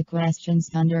have? The question's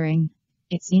thundering.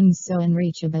 It seems so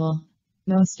unreachable.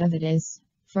 Most of it is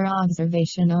for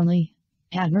observation only.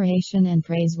 Admiration and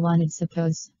praise wanted,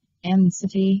 suppose.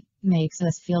 Immensity makes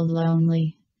us feel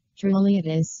lonely. Truly it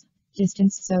is.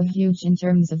 Distance so huge in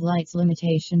terms of light's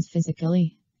limitations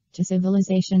physically. To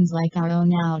civilizations like our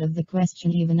own out of the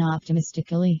question even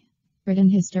optimistically. Written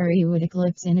history would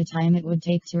eclipse in a time it would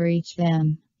take to reach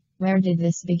them. Where did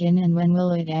this begin and when will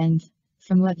it end?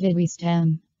 From what did we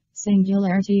stem?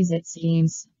 Singularities it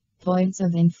seems. Points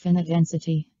of infinite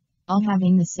density. All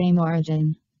having the same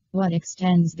origin. What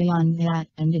extends beyond that,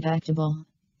 undetectable?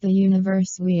 The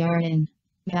universe we are in.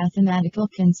 Mathematical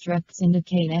constructs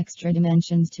indicate extra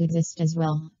dimensions to exist as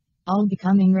well. All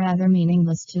becoming rather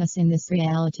meaningless to us in this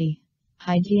reality.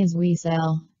 Ideas we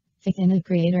sell. Faith in a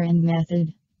creator and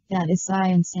method. That is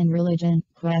science and religion,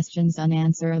 questions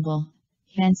unanswerable.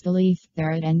 Hence belief,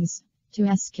 there it ends. To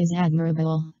ask is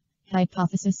admirable.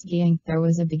 Hypothesis being, there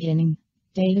was a beginning.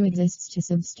 Data exists to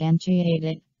substantiate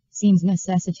it. Seems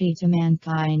necessity to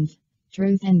mankind.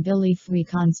 Truth and belief we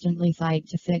constantly fight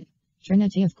to fit.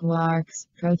 Trinity of quarks,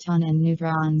 proton and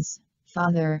neutrons.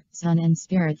 Father, Son and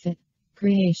Spirit fit.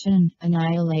 Creation,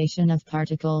 annihilation of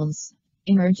particles.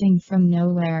 Emerging from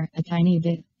nowhere, a tiny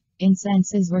bit.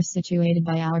 Incenses were situated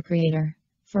by our Creator.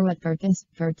 For what purpose?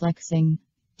 Perplexing.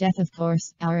 Death, of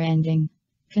course, our ending.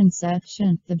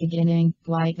 Conception, the beginning,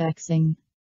 quite vexing.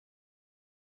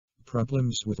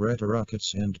 Problems with red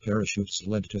rockets and parachutes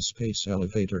led to space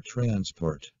elevator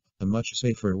transport. A much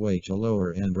safer way to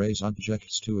lower and raise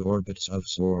objects to orbits of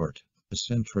sort. A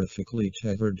centrifugally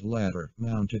tethered ladder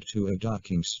mounted to a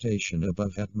docking station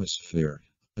above atmosphere.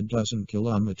 12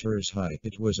 kilometers high,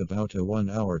 it was about a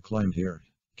 1-hour climb here.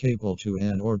 Cable to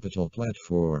an orbital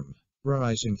platform.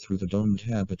 Rising through the domed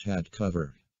habitat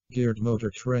cover. Geared motor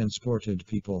transported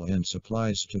people and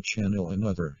supplies to channel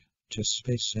another. To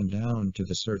space and down to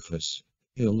the surface.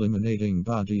 Eliminating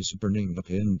bodies burning up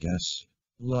in gas.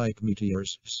 Like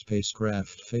meteors,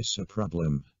 spacecraft face a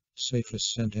problem. Safe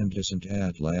ascent and descent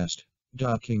at last.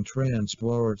 Docking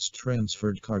transports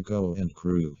transferred cargo and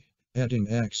crew. Adding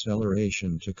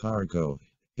acceleration to cargo.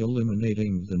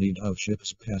 Eliminating the need of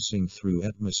ships passing through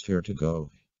atmosphere to go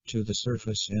to the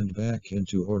surface and back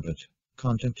into orbit.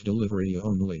 Content delivery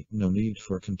only, no need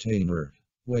for container.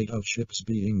 Weight of ships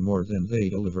being more than they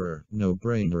deliver, no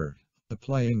brainer.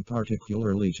 Applying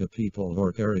particularly to people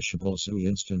or perishables who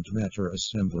instant matter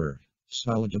assembler.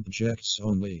 Solid objects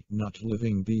only, not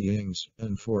living beings,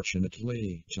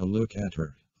 unfortunately, to look at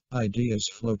her. Ideas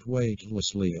float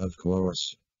weightlessly, of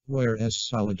course, whereas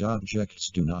solid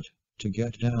objects do not. To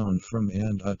get down from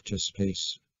and up to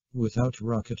space. Without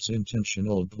rockets,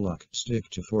 intentional block. Stick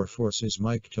to 4 forces,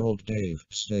 Mike told Dave.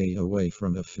 Stay away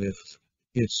from a 5th.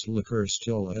 It's liquor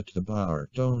still at the bar.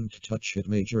 Don't touch it,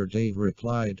 Major Dave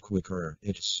replied quicker.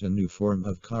 It's a new form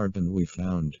of carbon we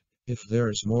found. If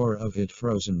there's more of it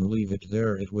frozen, leave it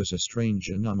there. It was a strange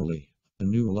anomaly. A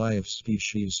new life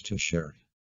species to share.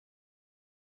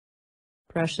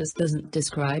 Precious doesn't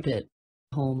describe it.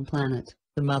 Home planet.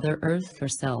 the Mother Earth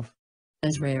herself.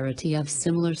 As rarity of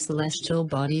similar celestial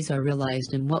bodies are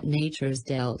realized in what nature's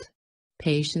dealt.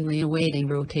 Patiently awaiting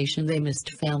rotation, they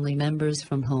missed family members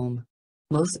from home.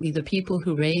 Mostly the people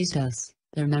who raised us,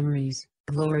 their memories,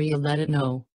 Gloria let it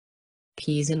know.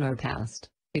 Keys in our past,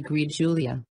 agreed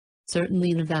Julia.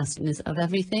 Certainly in the vastness of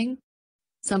everything.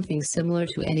 Something similar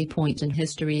to any point in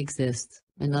history exists,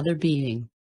 another being.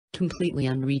 Completely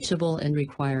unreachable and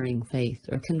requiring faith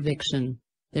or conviction,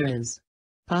 there is.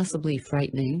 Possibly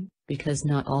frightening, because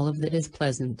not all of it is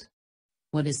pleasant.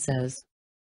 What it says.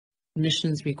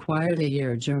 Missions required a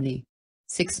year journey.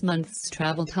 6 months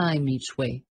travel time each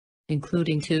way,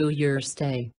 including 2-year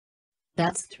stay.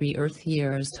 That's 3 Earth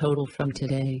years total from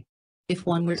today. If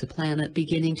one were to planet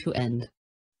beginning to end.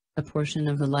 A portion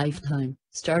of the lifetime,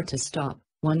 start to stop,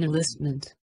 one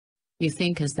enlistment. You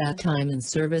think as that time in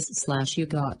service / you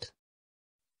got.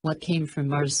 What came from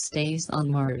Mars stays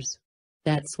on Mars.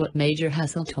 That's what Major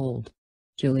Hessel told.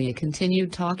 Julia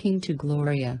continued talking to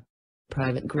Gloria.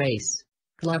 Private Grace,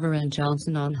 Glover and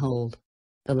Johnson on hold.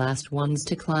 The last ones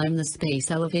to climb the space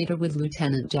elevator with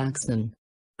Lieutenant Jackson.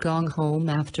 Gone home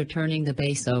after turning the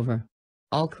base over.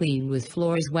 All clean with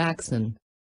floors waxen.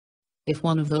 If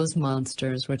one of those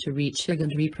monsters were to reach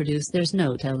and reproduce, there's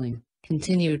no telling,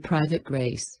 continued Private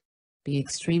Grace. Be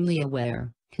extremely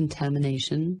aware,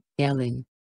 contamination, yelling.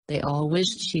 They all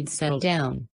wished she'd settle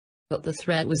down. But the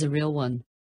threat was a real one.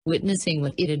 Witnessing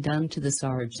what it had done to the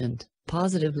sergeant,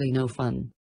 positively no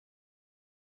fun.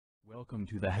 Welcome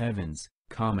to the heavens,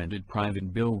 commented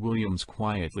Private Bill Williams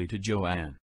quietly to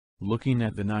Joanne. Looking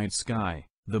at the night sky,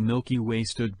 the Milky Way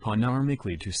stood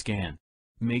panoramically to scan.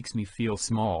 Makes me feel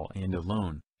small and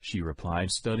alone, she replied,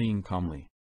 studying calmly.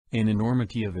 An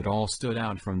enormity of it all stood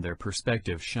out from their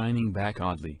perspective, shining back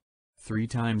oddly. 3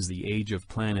 times the age of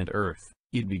planet Earth,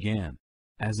 it began.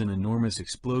 As an enormous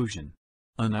explosion.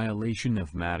 Annihilation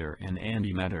of matter and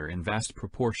antimatter in vast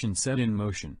proportion set in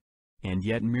motion. And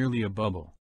yet merely a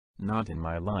bubble. Not in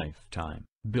my lifetime,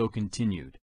 Bill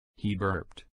continued. He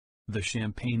burped. The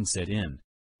champagne set in.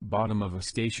 Bottom of a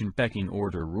station pecking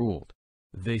order ruled.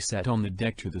 They sat on the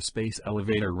deck to the space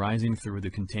elevator rising through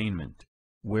the containment,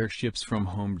 where ships from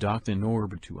home docked in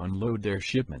orbit to unload their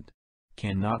shipment.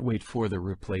 Cannot wait for the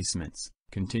replacements,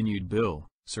 continued Bill,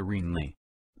 serenely.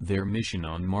 Their mission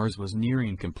on Mars was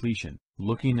nearing completion,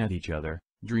 looking at each other,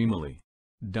 dreamily.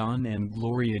 Don and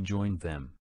Gloria joined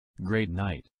them. Great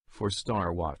night, for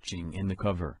star watching in the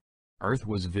cover. Earth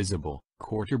was visible,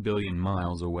 250 million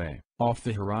miles away, off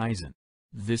the horizon.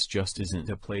 This just isn't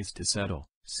a place to settle,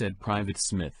 said Private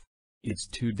Smith. It's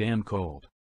too damn cold.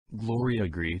 Gloria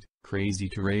agreed, crazy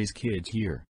to raise kids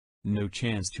here. No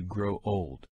chance to grow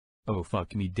old. Oh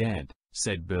fuck me dead,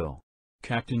 said Bill.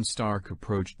 Captain Stark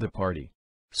approached the party.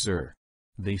 Sir.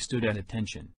 They stood at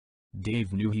attention.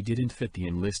 Dave knew he didn't fit the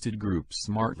enlisted group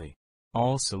smartly.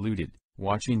 All saluted,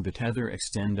 watching the tether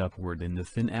extend upward in the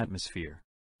thin atmosphere.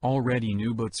 Already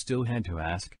knew but still had to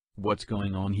ask, what's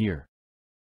going on here?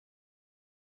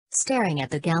 Staring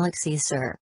at the galaxy,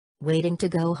 sir. Waiting to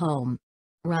go home.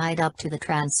 Ride up to the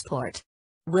transport.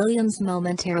 Williams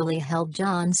momentarily held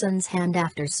Johnson's hand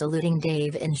after saluting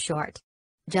Dave in short.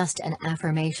 Just an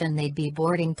affirmation they'd be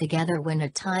boarding together when a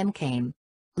time came.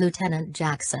 Lieutenant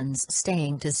Jackson's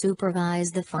staying to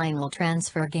supervise the final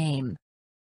transfer game.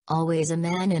 Always a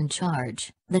man in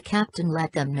charge, the captain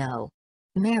let them know.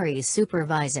 Mary's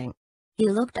supervising. He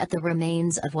looked at the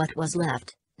remains of what was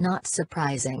left, not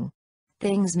surprising.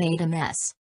 Things made a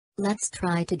mess. Let's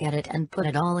try to get it and put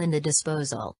it all in the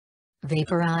disposal.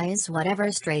 Vaporize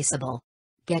whatever's traceable.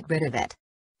 Get rid of it.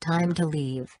 Time to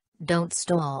leave, don't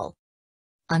stall.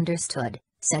 Understood,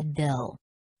 said Bill.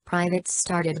 Privates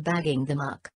started bagging the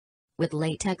muck. With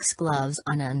latex gloves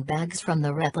on and bags from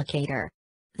the replicator.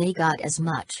 They got as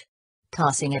much.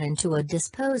 Tossing it into a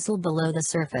disposal below the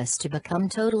surface to become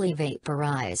totally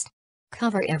vaporized.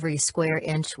 Cover every square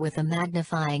inch with a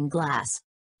magnifying glass.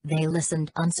 They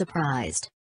listened unsurprised.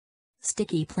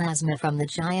 Sticky plasma from the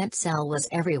giant cell was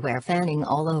everywhere, fanning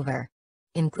all over.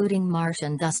 Including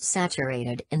Martian dust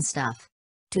saturated in stuff.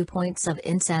 2 points of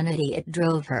insanity it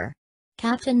drove her.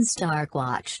 Captain Stark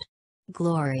watched.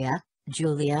 Gloria,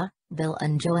 Julia, Bill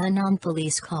and Joanne on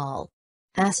police call.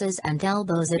 Asses and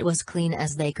elbows, it was clean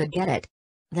as they could get it.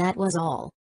 That was all.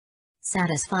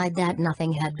 Satisfied that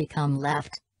nothing had become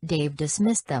left, Dave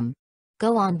dismissed them.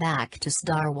 Go on back to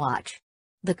Star Watch.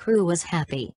 The crew was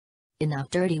happy.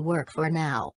 Enough dirty work for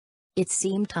now. It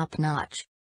seemed top-notch.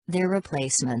 Their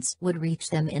replacements would reach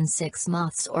them in 6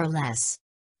 months or less.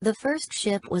 The first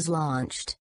ship was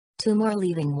launched. 2 more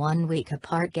leaving 1 week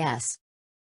apart, guess.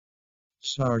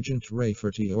 Sergeant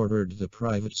Rafferty ordered the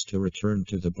privates to return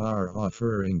to the bar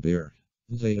offering beer.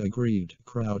 They agreed,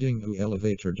 crowding the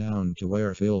elevator down to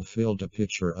where Phil filled a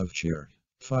pitcher of cheer.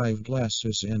 5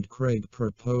 glasses, and Craig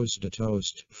proposed a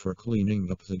toast for cleaning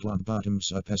up the glug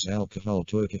bottoms up as alcohol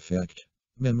took effect.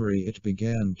 Memory it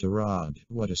began to rod.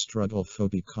 What a struggle,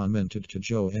 Phoebe commented to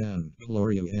Joanne,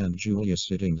 Gloria and Julia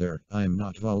sitting there. I'm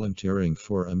not volunteering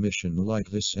for a mission like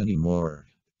this anymore.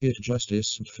 It just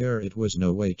isn't fair. It was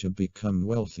no way to become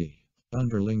wealthy.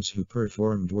 Underlings who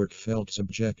performed work felt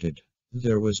subjected.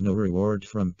 There was no reward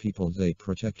from people they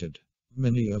protected.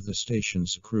 Many of the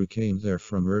station's crew came there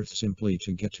from Earth simply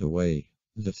to get away.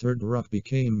 The Third Rock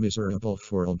became miserable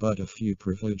for all but a few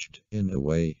privileged, in a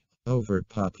way.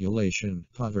 Overpopulation,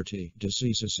 poverty,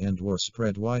 diseases and war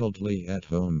spread wildly at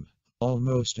home.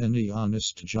 Almost any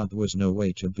honest job was no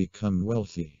way to become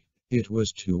wealthy. It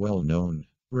was too well known,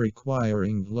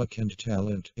 requiring luck and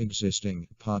talent, existing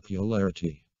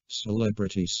popularity,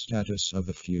 celebrity status of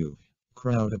a few.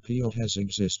 Crowd appeal has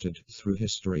existed through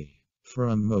history.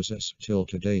 From Moses till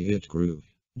today it grew.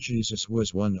 Jesus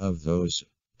was one of those.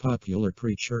 Popular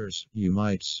preachers, you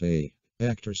might say.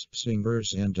 Actors,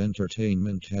 singers and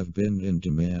entertainment have been in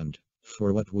demand.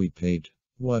 For what we paid.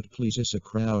 What pleases a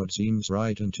crowd seems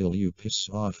right until you piss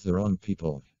off the wrong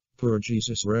people. Poor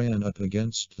Jesus ran up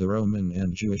against the Roman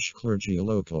and Jewish clergy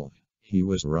local. He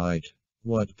was right.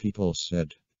 What people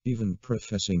said, even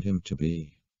professing him to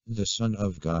be the Son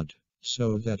of God.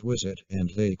 So that was it, and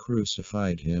they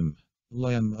crucified him.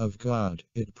 Lamb of God,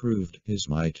 it proved his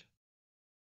might.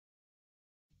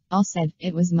 All said,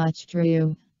 it was much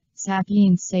true.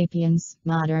 Sapiens,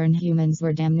 modern humans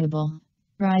were damnable,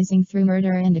 rising through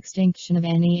murder and extinction of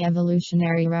any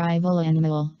evolutionary rival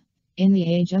animal. In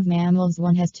the age of mammals,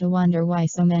 one has to wonder why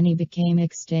so many became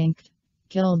extinct.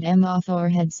 Killed them off or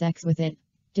had sex with it.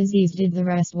 Disease did the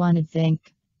rest, one'd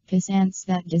think. Pissants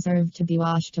that deserved to be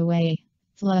washed away,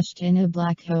 flushed in a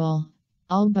black hole.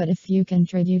 All but a few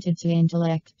contributed to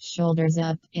intellect, shoulders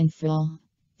up, in full.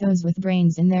 Those with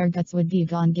brains in their guts would be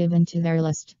gone, given to their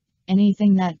lust.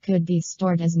 Anything that could be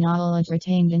stored as knowledge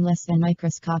retained in less than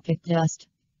microscopic dust.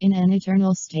 In an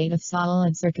eternal state of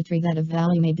solid circuitry that of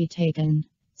value may be taken.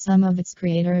 Some of its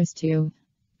creators too.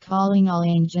 Calling all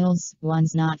angels,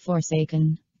 ones not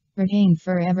forsaken. Retained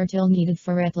forever till needed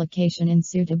for replication in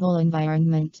suitable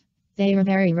environment. They are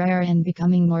very rare and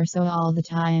becoming more so all the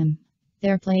time.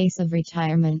 Their place of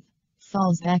retirement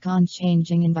falls back on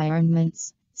changing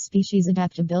environments. Species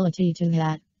adaptability to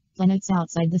that. Planets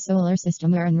outside the solar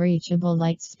system are unreachable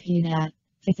light speed at.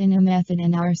 Faith in a method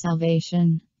in our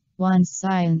salvation. One's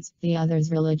science, the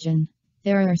other's religion.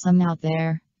 There are some out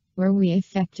there. Were we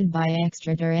affected by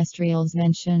extraterrestrials'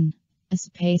 mention? A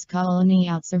space colony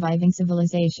out surviving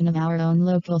civilization of our own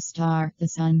local star, the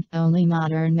sun. Only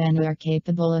modern men are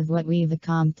capable of what we've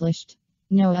accomplished.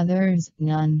 No others,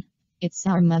 none. It's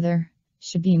our mother.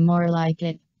 Should be more like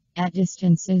it. At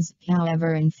distances,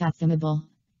 however unfathomable.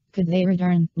 Could they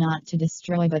return, not to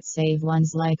destroy but save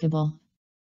one's likable?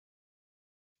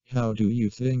 How do you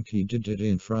think he did it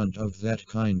in front of that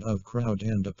kind of crowd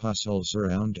and apostles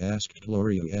around? Asked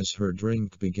Gloria as her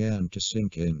drink began to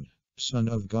sink in. Son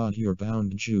of God, you're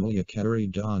bound. Julia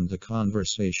carried on the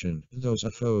conversation. Those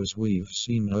UFOs we've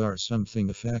seen are something,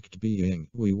 a fact being.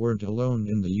 We weren't alone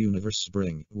in the universe.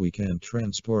 Spring. We can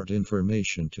transport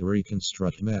information to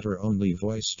reconstruct matter. Only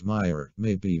voiced Meyer.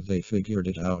 Maybe they figured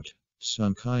it out.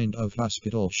 Some kind of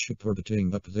hospital ship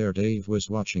orbiting up there. Dave was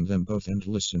watching them both and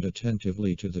listened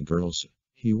attentively to the girls.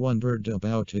 He wondered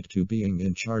about it to being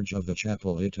in charge of the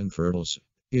chapel it unfurls.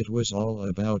 It was all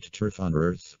about turf on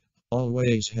Earth.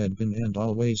 Always had been and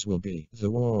always will be.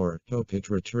 The war. Hope it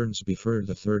returns before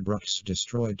the Third Rock's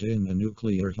destroyed in a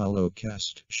nuclear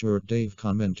holocaust. Sure, Dave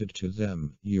commented to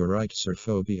them. You're right, Sir.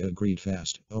 Phoebe agreed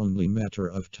fast. Only matter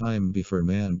of time before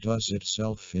man does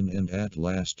itself in, and at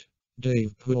last.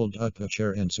 Dave pulled up a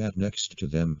chair and sat next to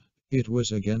them. It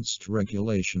was against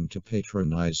regulation to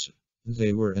patronize.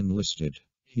 They were enlisted.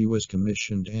 He was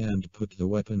commissioned and put the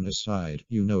weapon aside.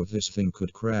 You know, this thing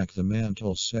could crack the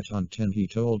mantle set on 10, he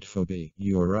told Phoebe.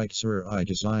 You're right, sir, I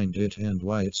designed it and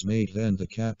why it's made. Then the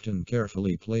captain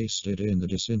carefully placed it in the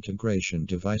disintegration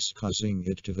device, causing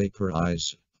it to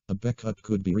vaporize. A backup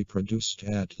could be reproduced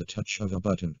at the touch of a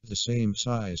button. The same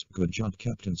size. Good job,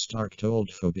 Captain Stark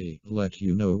told Phoebe. Let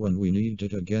you know when we need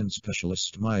it again.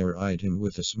 Specialist Meyer eyed him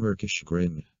with a smirkish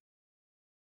grin.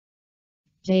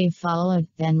 Dave followed,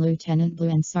 then Lieutenant Blue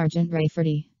and Sergeant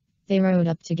Rayfordy. They rode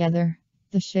up together.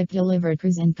 The ship delivered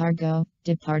crews and cargo,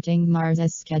 departing Mars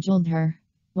as scheduled her.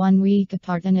 1 week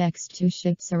apart, the next 2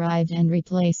 ships arrived and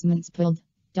replacements pulled.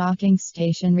 Docking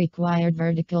station required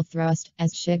vertical thrust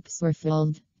as ships were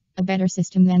filled. A better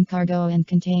system than cargo and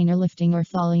container lifting or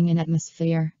falling in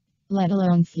atmosphere, let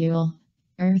alone fuel.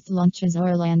 Earth launches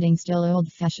or landing still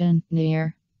old-fashioned.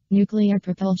 Near nuclear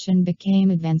propulsion became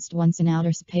advanced once in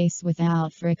outer space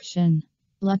without friction.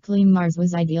 Luckily Mars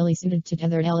was ideally suited to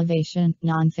tethered elevation.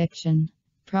 Non-fiction.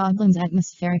 Problems: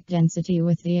 atmospheric density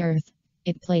with the Earth.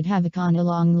 It played havoc on a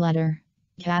long ladder.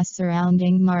 Gas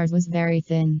surrounding Mars was very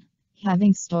thin.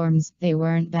 Having storms, they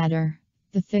weren't better.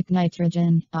 The thick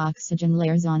nitrogen, oxygen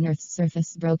layers on Earth's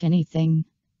surface broke anything.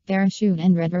 Parachute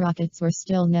and red rockets were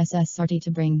still necessary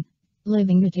to bring.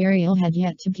 Living material had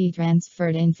yet to be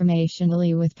transferred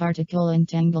informationally with particle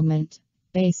entanglement.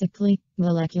 Basically,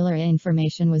 molecular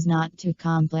information was not too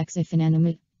complex if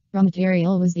inanimate. Raw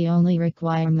material was the only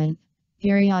requirement.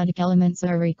 Periodic elements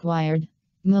are required.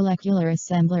 Molecular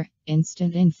assembler,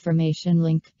 instant information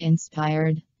link,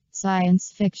 inspired.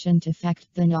 Science fiction to fact: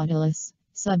 the Nautilus.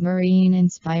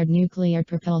 Submarine-inspired nuclear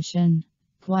propulsion.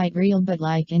 Quite real, but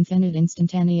like infinite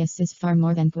instantaneous is far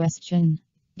more than question.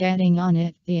 Getting on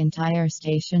it, the entire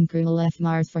station crew left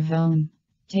Mars for home,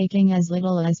 taking as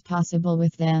little as possible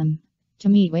with them. To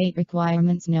meet weight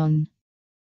requirements known.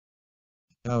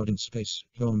 Out in space,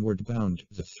 homeward bound,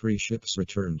 the three ships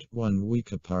returned 1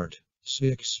 week apart.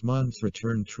 6-month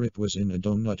return trip was in a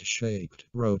donut-shaped,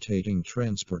 rotating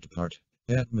transport part.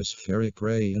 Atmospheric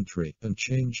re-entry,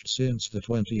 unchanged since the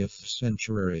 20th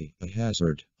century, a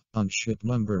hazard. On ship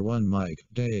number 1 Mike,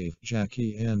 Dave,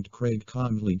 Jackie and Craig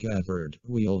calmly gathered.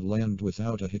 "We'll land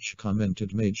without a hitch,"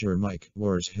 commented Major Mike.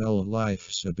 "War's hell,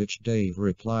 life's a bitch," Dave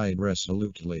replied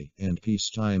resolutely, and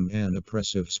peacetime. An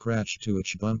oppressive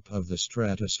scratch-to-itch bump of the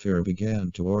stratosphere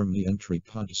began to warm the entry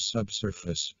pod's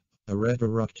subsurface. A red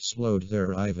eruct slowed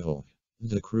their arrival.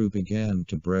 The crew began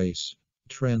to brace.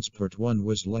 Transport 1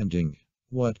 was landing.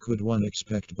 What could one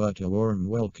expect but a warm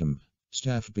welcome?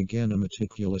 Staff began a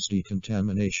meticulous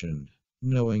decontamination,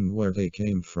 knowing where they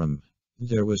came from.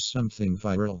 There was something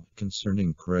viral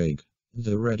concerning Craig.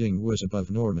 The reading was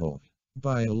above normal.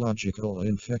 Biological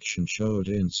infection showed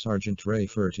in Sergeant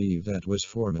Rafferty. That was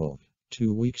formal.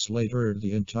 2 weeks later,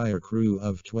 the entire crew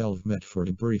of 12 met for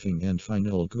debriefing and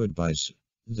final goodbyes.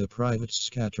 The privates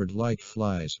scattered like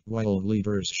flies, while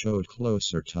leaders showed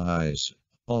closer ties.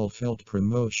 All felt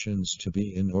promotions to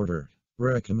be in order.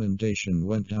 Recommendation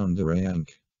went down the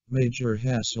rank. Major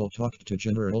Hassel talked to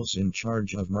generals in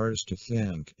charge of Mars to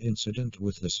thank. "Incident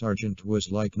with the sergeant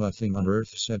was like nothing on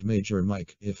Earth," said Major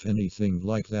Mike. "If anything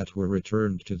like that were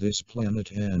returned to this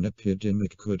planet, an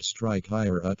epidemic could strike."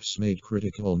 Higher-ups made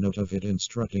critical note of it,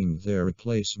 instructing their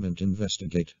replacement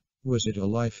investigate. Was it a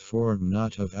life form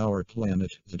not of our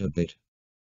planet? The debate.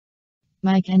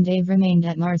 Mike and Dave remained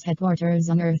at Mars headquarters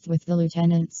on Earth with the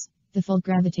lieutenants. The full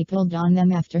gravity pulled on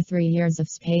them after 3 years of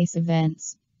space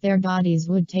events. Their bodies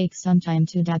would take some time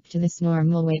to adapt to this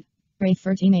normal weight.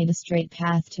 Rafferty made a straight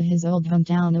path to his old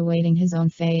hometown, awaiting his own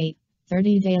fate.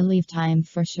 30-day leave time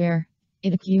for sure.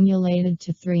 It accumulated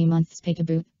to 3 months pay to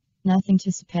boot. Nothing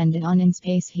to spend it on in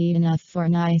space, heat enough for a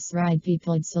nice ride,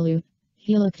 people'd salute.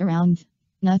 He looked around.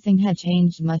 Nothing had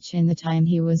changed much in the time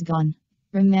he was gone.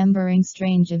 Remembering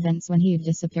strange events when he'd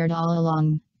disappeared all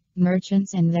along.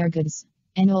 Merchants and their goods.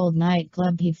 An old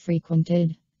nightclub he'd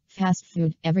frequented. Fast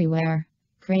food everywhere.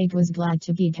 Craig was glad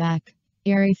to be back.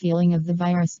 Eerie feeling of the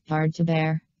virus, hard to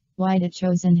bear. Why'd it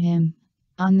chosen him?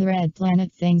 On the red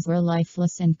planet things were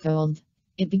lifeless and cold.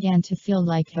 It began to feel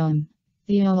like home.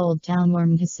 The old town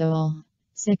warmed his soul.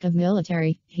 Sick of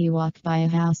military, he walked by a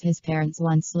house his parents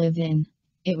once lived in.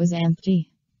 It was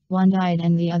empty. One died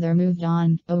and the other moved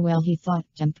on. Oh well, he thought,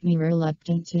 me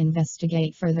reluctant to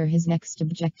investigate further. His next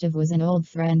objective was an old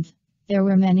friend. There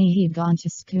were many he'd gone to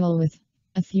school with.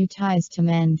 A few ties to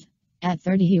mend. At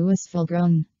 30 he was full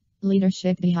grown.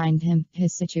 Leadership behind him,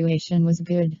 his situation was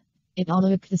good. It all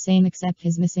looked the same except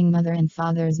his missing mother and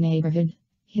father's neighborhood.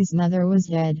 His mother was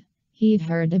dead. He'd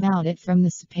heard about it from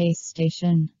the space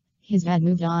station. His dad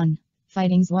moved on.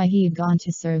 Fighting's why he'd gone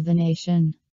to serve the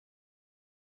nation.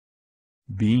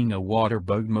 Being a water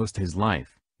bug most his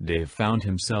life, Dave found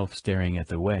himself staring at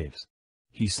the waves.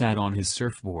 He sat on his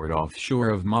surfboard offshore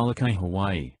of Molokai,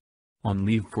 Hawaii. On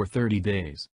leave for 30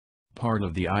 days. Part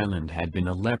of the island had been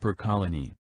a leper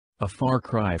colony. A far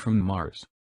cry from Mars.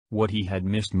 What he had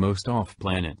missed most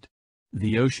off-planet.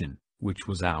 The ocean, which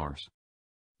was ours.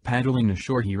 Paddling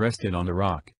ashore he rested on a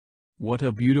rock. What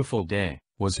a beautiful day,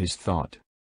 was his thought.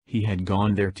 He had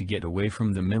gone there to get away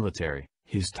from the military,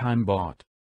 his time bought.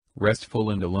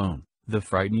 Restful and alone, the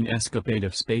frightening escapade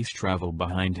of space travel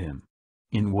behind him.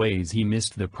 In ways he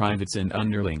missed the privates and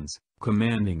underlings,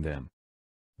 commanding them.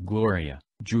 Gloria,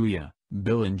 Julia,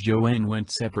 Bill and Joanne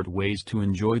went separate ways to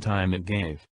enjoy time it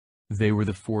gave. They were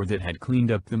the 4 that had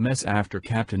cleaned up the mess after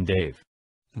Captain Dave.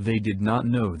 They did not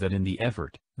know that in the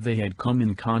effort, they had come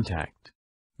in contact.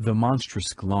 The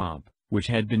monstrous glob, which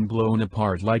had been blown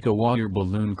apart like a water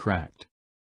balloon, cracked.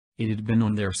 It had been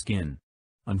on their skin.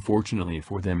 Unfortunately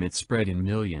for them, it spread in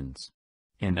millions.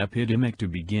 An epidemic to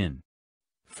begin.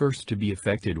 First to be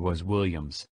affected was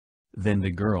Williams. Then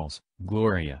the girls,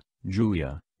 Gloria,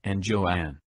 Julia, and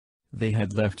Joanne. They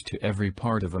had left to every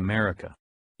part of America.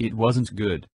 It wasn't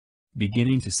good.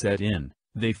 Beginning to set in,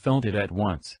 they felt it at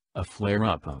once, a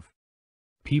flare-up of.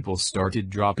 People started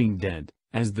dropping dead,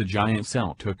 as the giant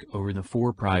cell took over the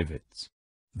 4 privates.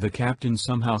 The captain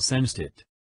somehow sensed it.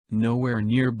 Nowhere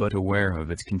near but aware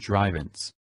of its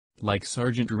contrivance. Like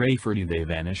Sergeant Rafferty, they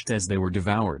vanished as they were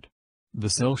devoured. The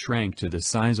cell shrank to the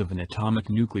size of an atomic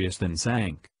nucleus, then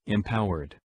sank,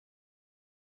 empowered.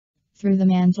 Through the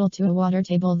mantle to a water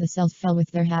table, the cells fell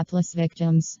with their hapless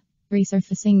victims,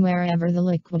 resurfacing wherever the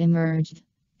liquid emerged.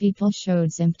 People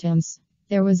showed symptoms.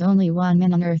 There was only one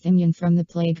man on Earth immune from the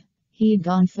plague. He'd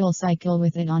gone full cycle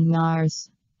with it on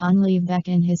Mars. On leave back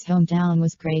in his hometown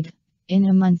was Craig. In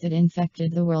a month it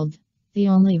infected the world. The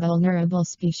only vulnerable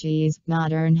species,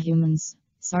 modern humans.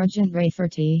 Sergeant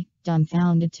Rafferty,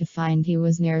 dumbfounded to find he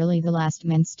was nearly the last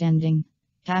man standing.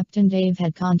 Captain Dave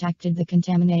had contacted the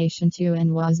contamination too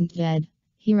and wasn't dead.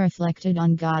 He reflected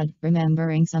on God,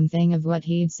 remembering something of what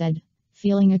he'd said.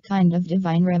 Feeling a kind of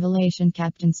divine revelation,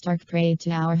 Captain Stark prayed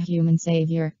to our human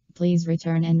savior, "Please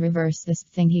return and reverse this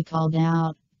thing," he called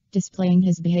out, displaying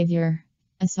his behavior.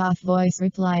 A soft voice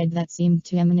replied that seemed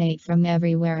to emanate from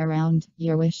everywhere around,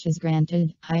 "Your wish is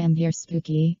granted, I am here."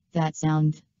 Spooky, that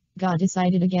sound. God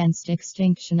decided against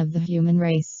extinction of the human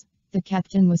race. The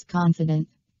captain was confident.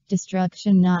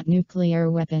 Destruction, not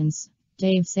nuclear weapons.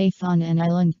 Dave safe on an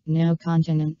island, no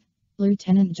continent.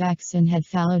 Lieutenant Jackson had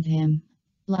followed him.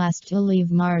 Last to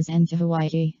leave Mars and to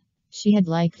Hawaii. She had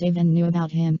liked Dave and knew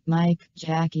about him. Mike,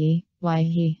 Jackie, why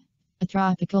he? A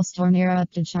tropical storm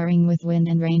erupted, showering with wind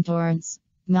and rain torrents.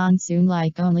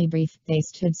 Monsoon-like, only brief, they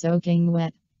stood soaking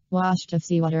wet, washed of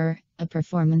seawater, a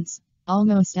performance,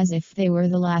 almost as if they were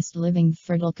the last living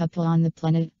fertile couple on the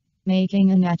planet,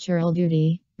 making a natural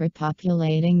duty,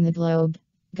 repopulating the globe.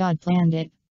 God planned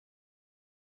it.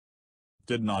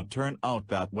 Did not turn out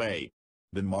that way.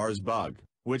 The Mars bug,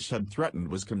 which had threatened,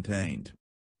 was contained.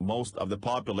 Most of the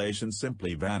population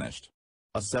simply vanished.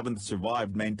 A 7th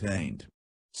survived, maintained.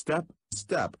 Step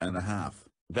and a half,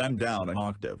 then down an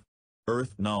octave.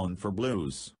 Earth known for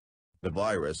blues. The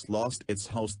virus lost its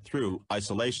host through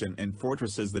isolation in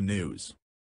fortresses. The news.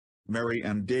 Mary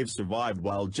and Dave survived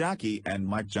while Jackie and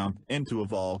Mike jumped into a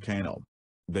volcano.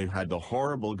 They had the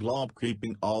horrible glob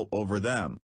creeping all over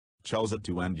them. Chose it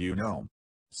to end, you know.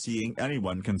 Seeing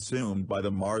anyone consumed by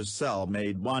the Mars cell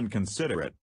made one consider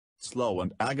it slow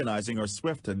and agonizing, or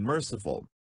swift and merciful.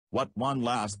 What one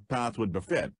last path would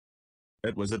befit?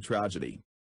 It was a tragedy.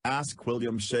 Ask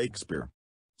William Shakespeare.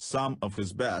 Some of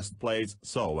his best plays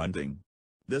so ending.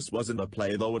 This wasn't a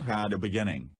play, though it had a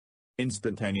beginning.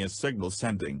 Instantaneous signal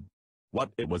sending. What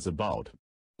it was about.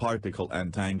 Particle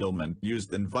entanglement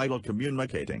used in vital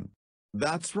communicating.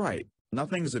 That's right,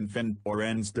 nothing's infinite or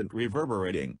instant,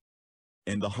 reverberating.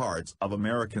 In the hearts of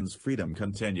Americans, freedom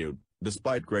continued,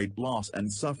 despite great loss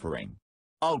and suffering.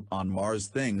 Out on Mars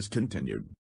things continued.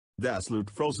 Desolate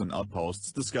frozen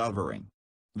outposts discovering.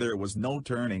 There was no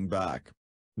turning back.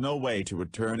 No way to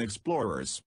return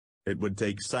explorers. It would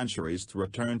take centuries to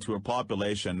return to a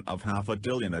population of 500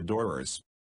 million adorers.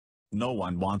 No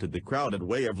one wanted the crowded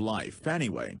way of life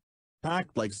anyway.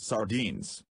 Packed like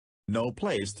sardines. No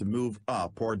place to move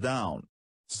up or down.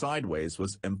 Sideways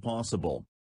was impossible.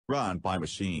 Run by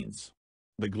machines.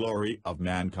 The glory of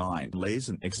mankind lays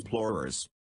in explorers.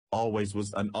 Always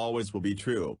was and always will be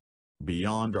true.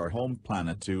 Beyond our home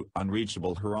planet to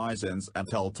unreachable horizons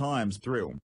until time's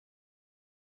through.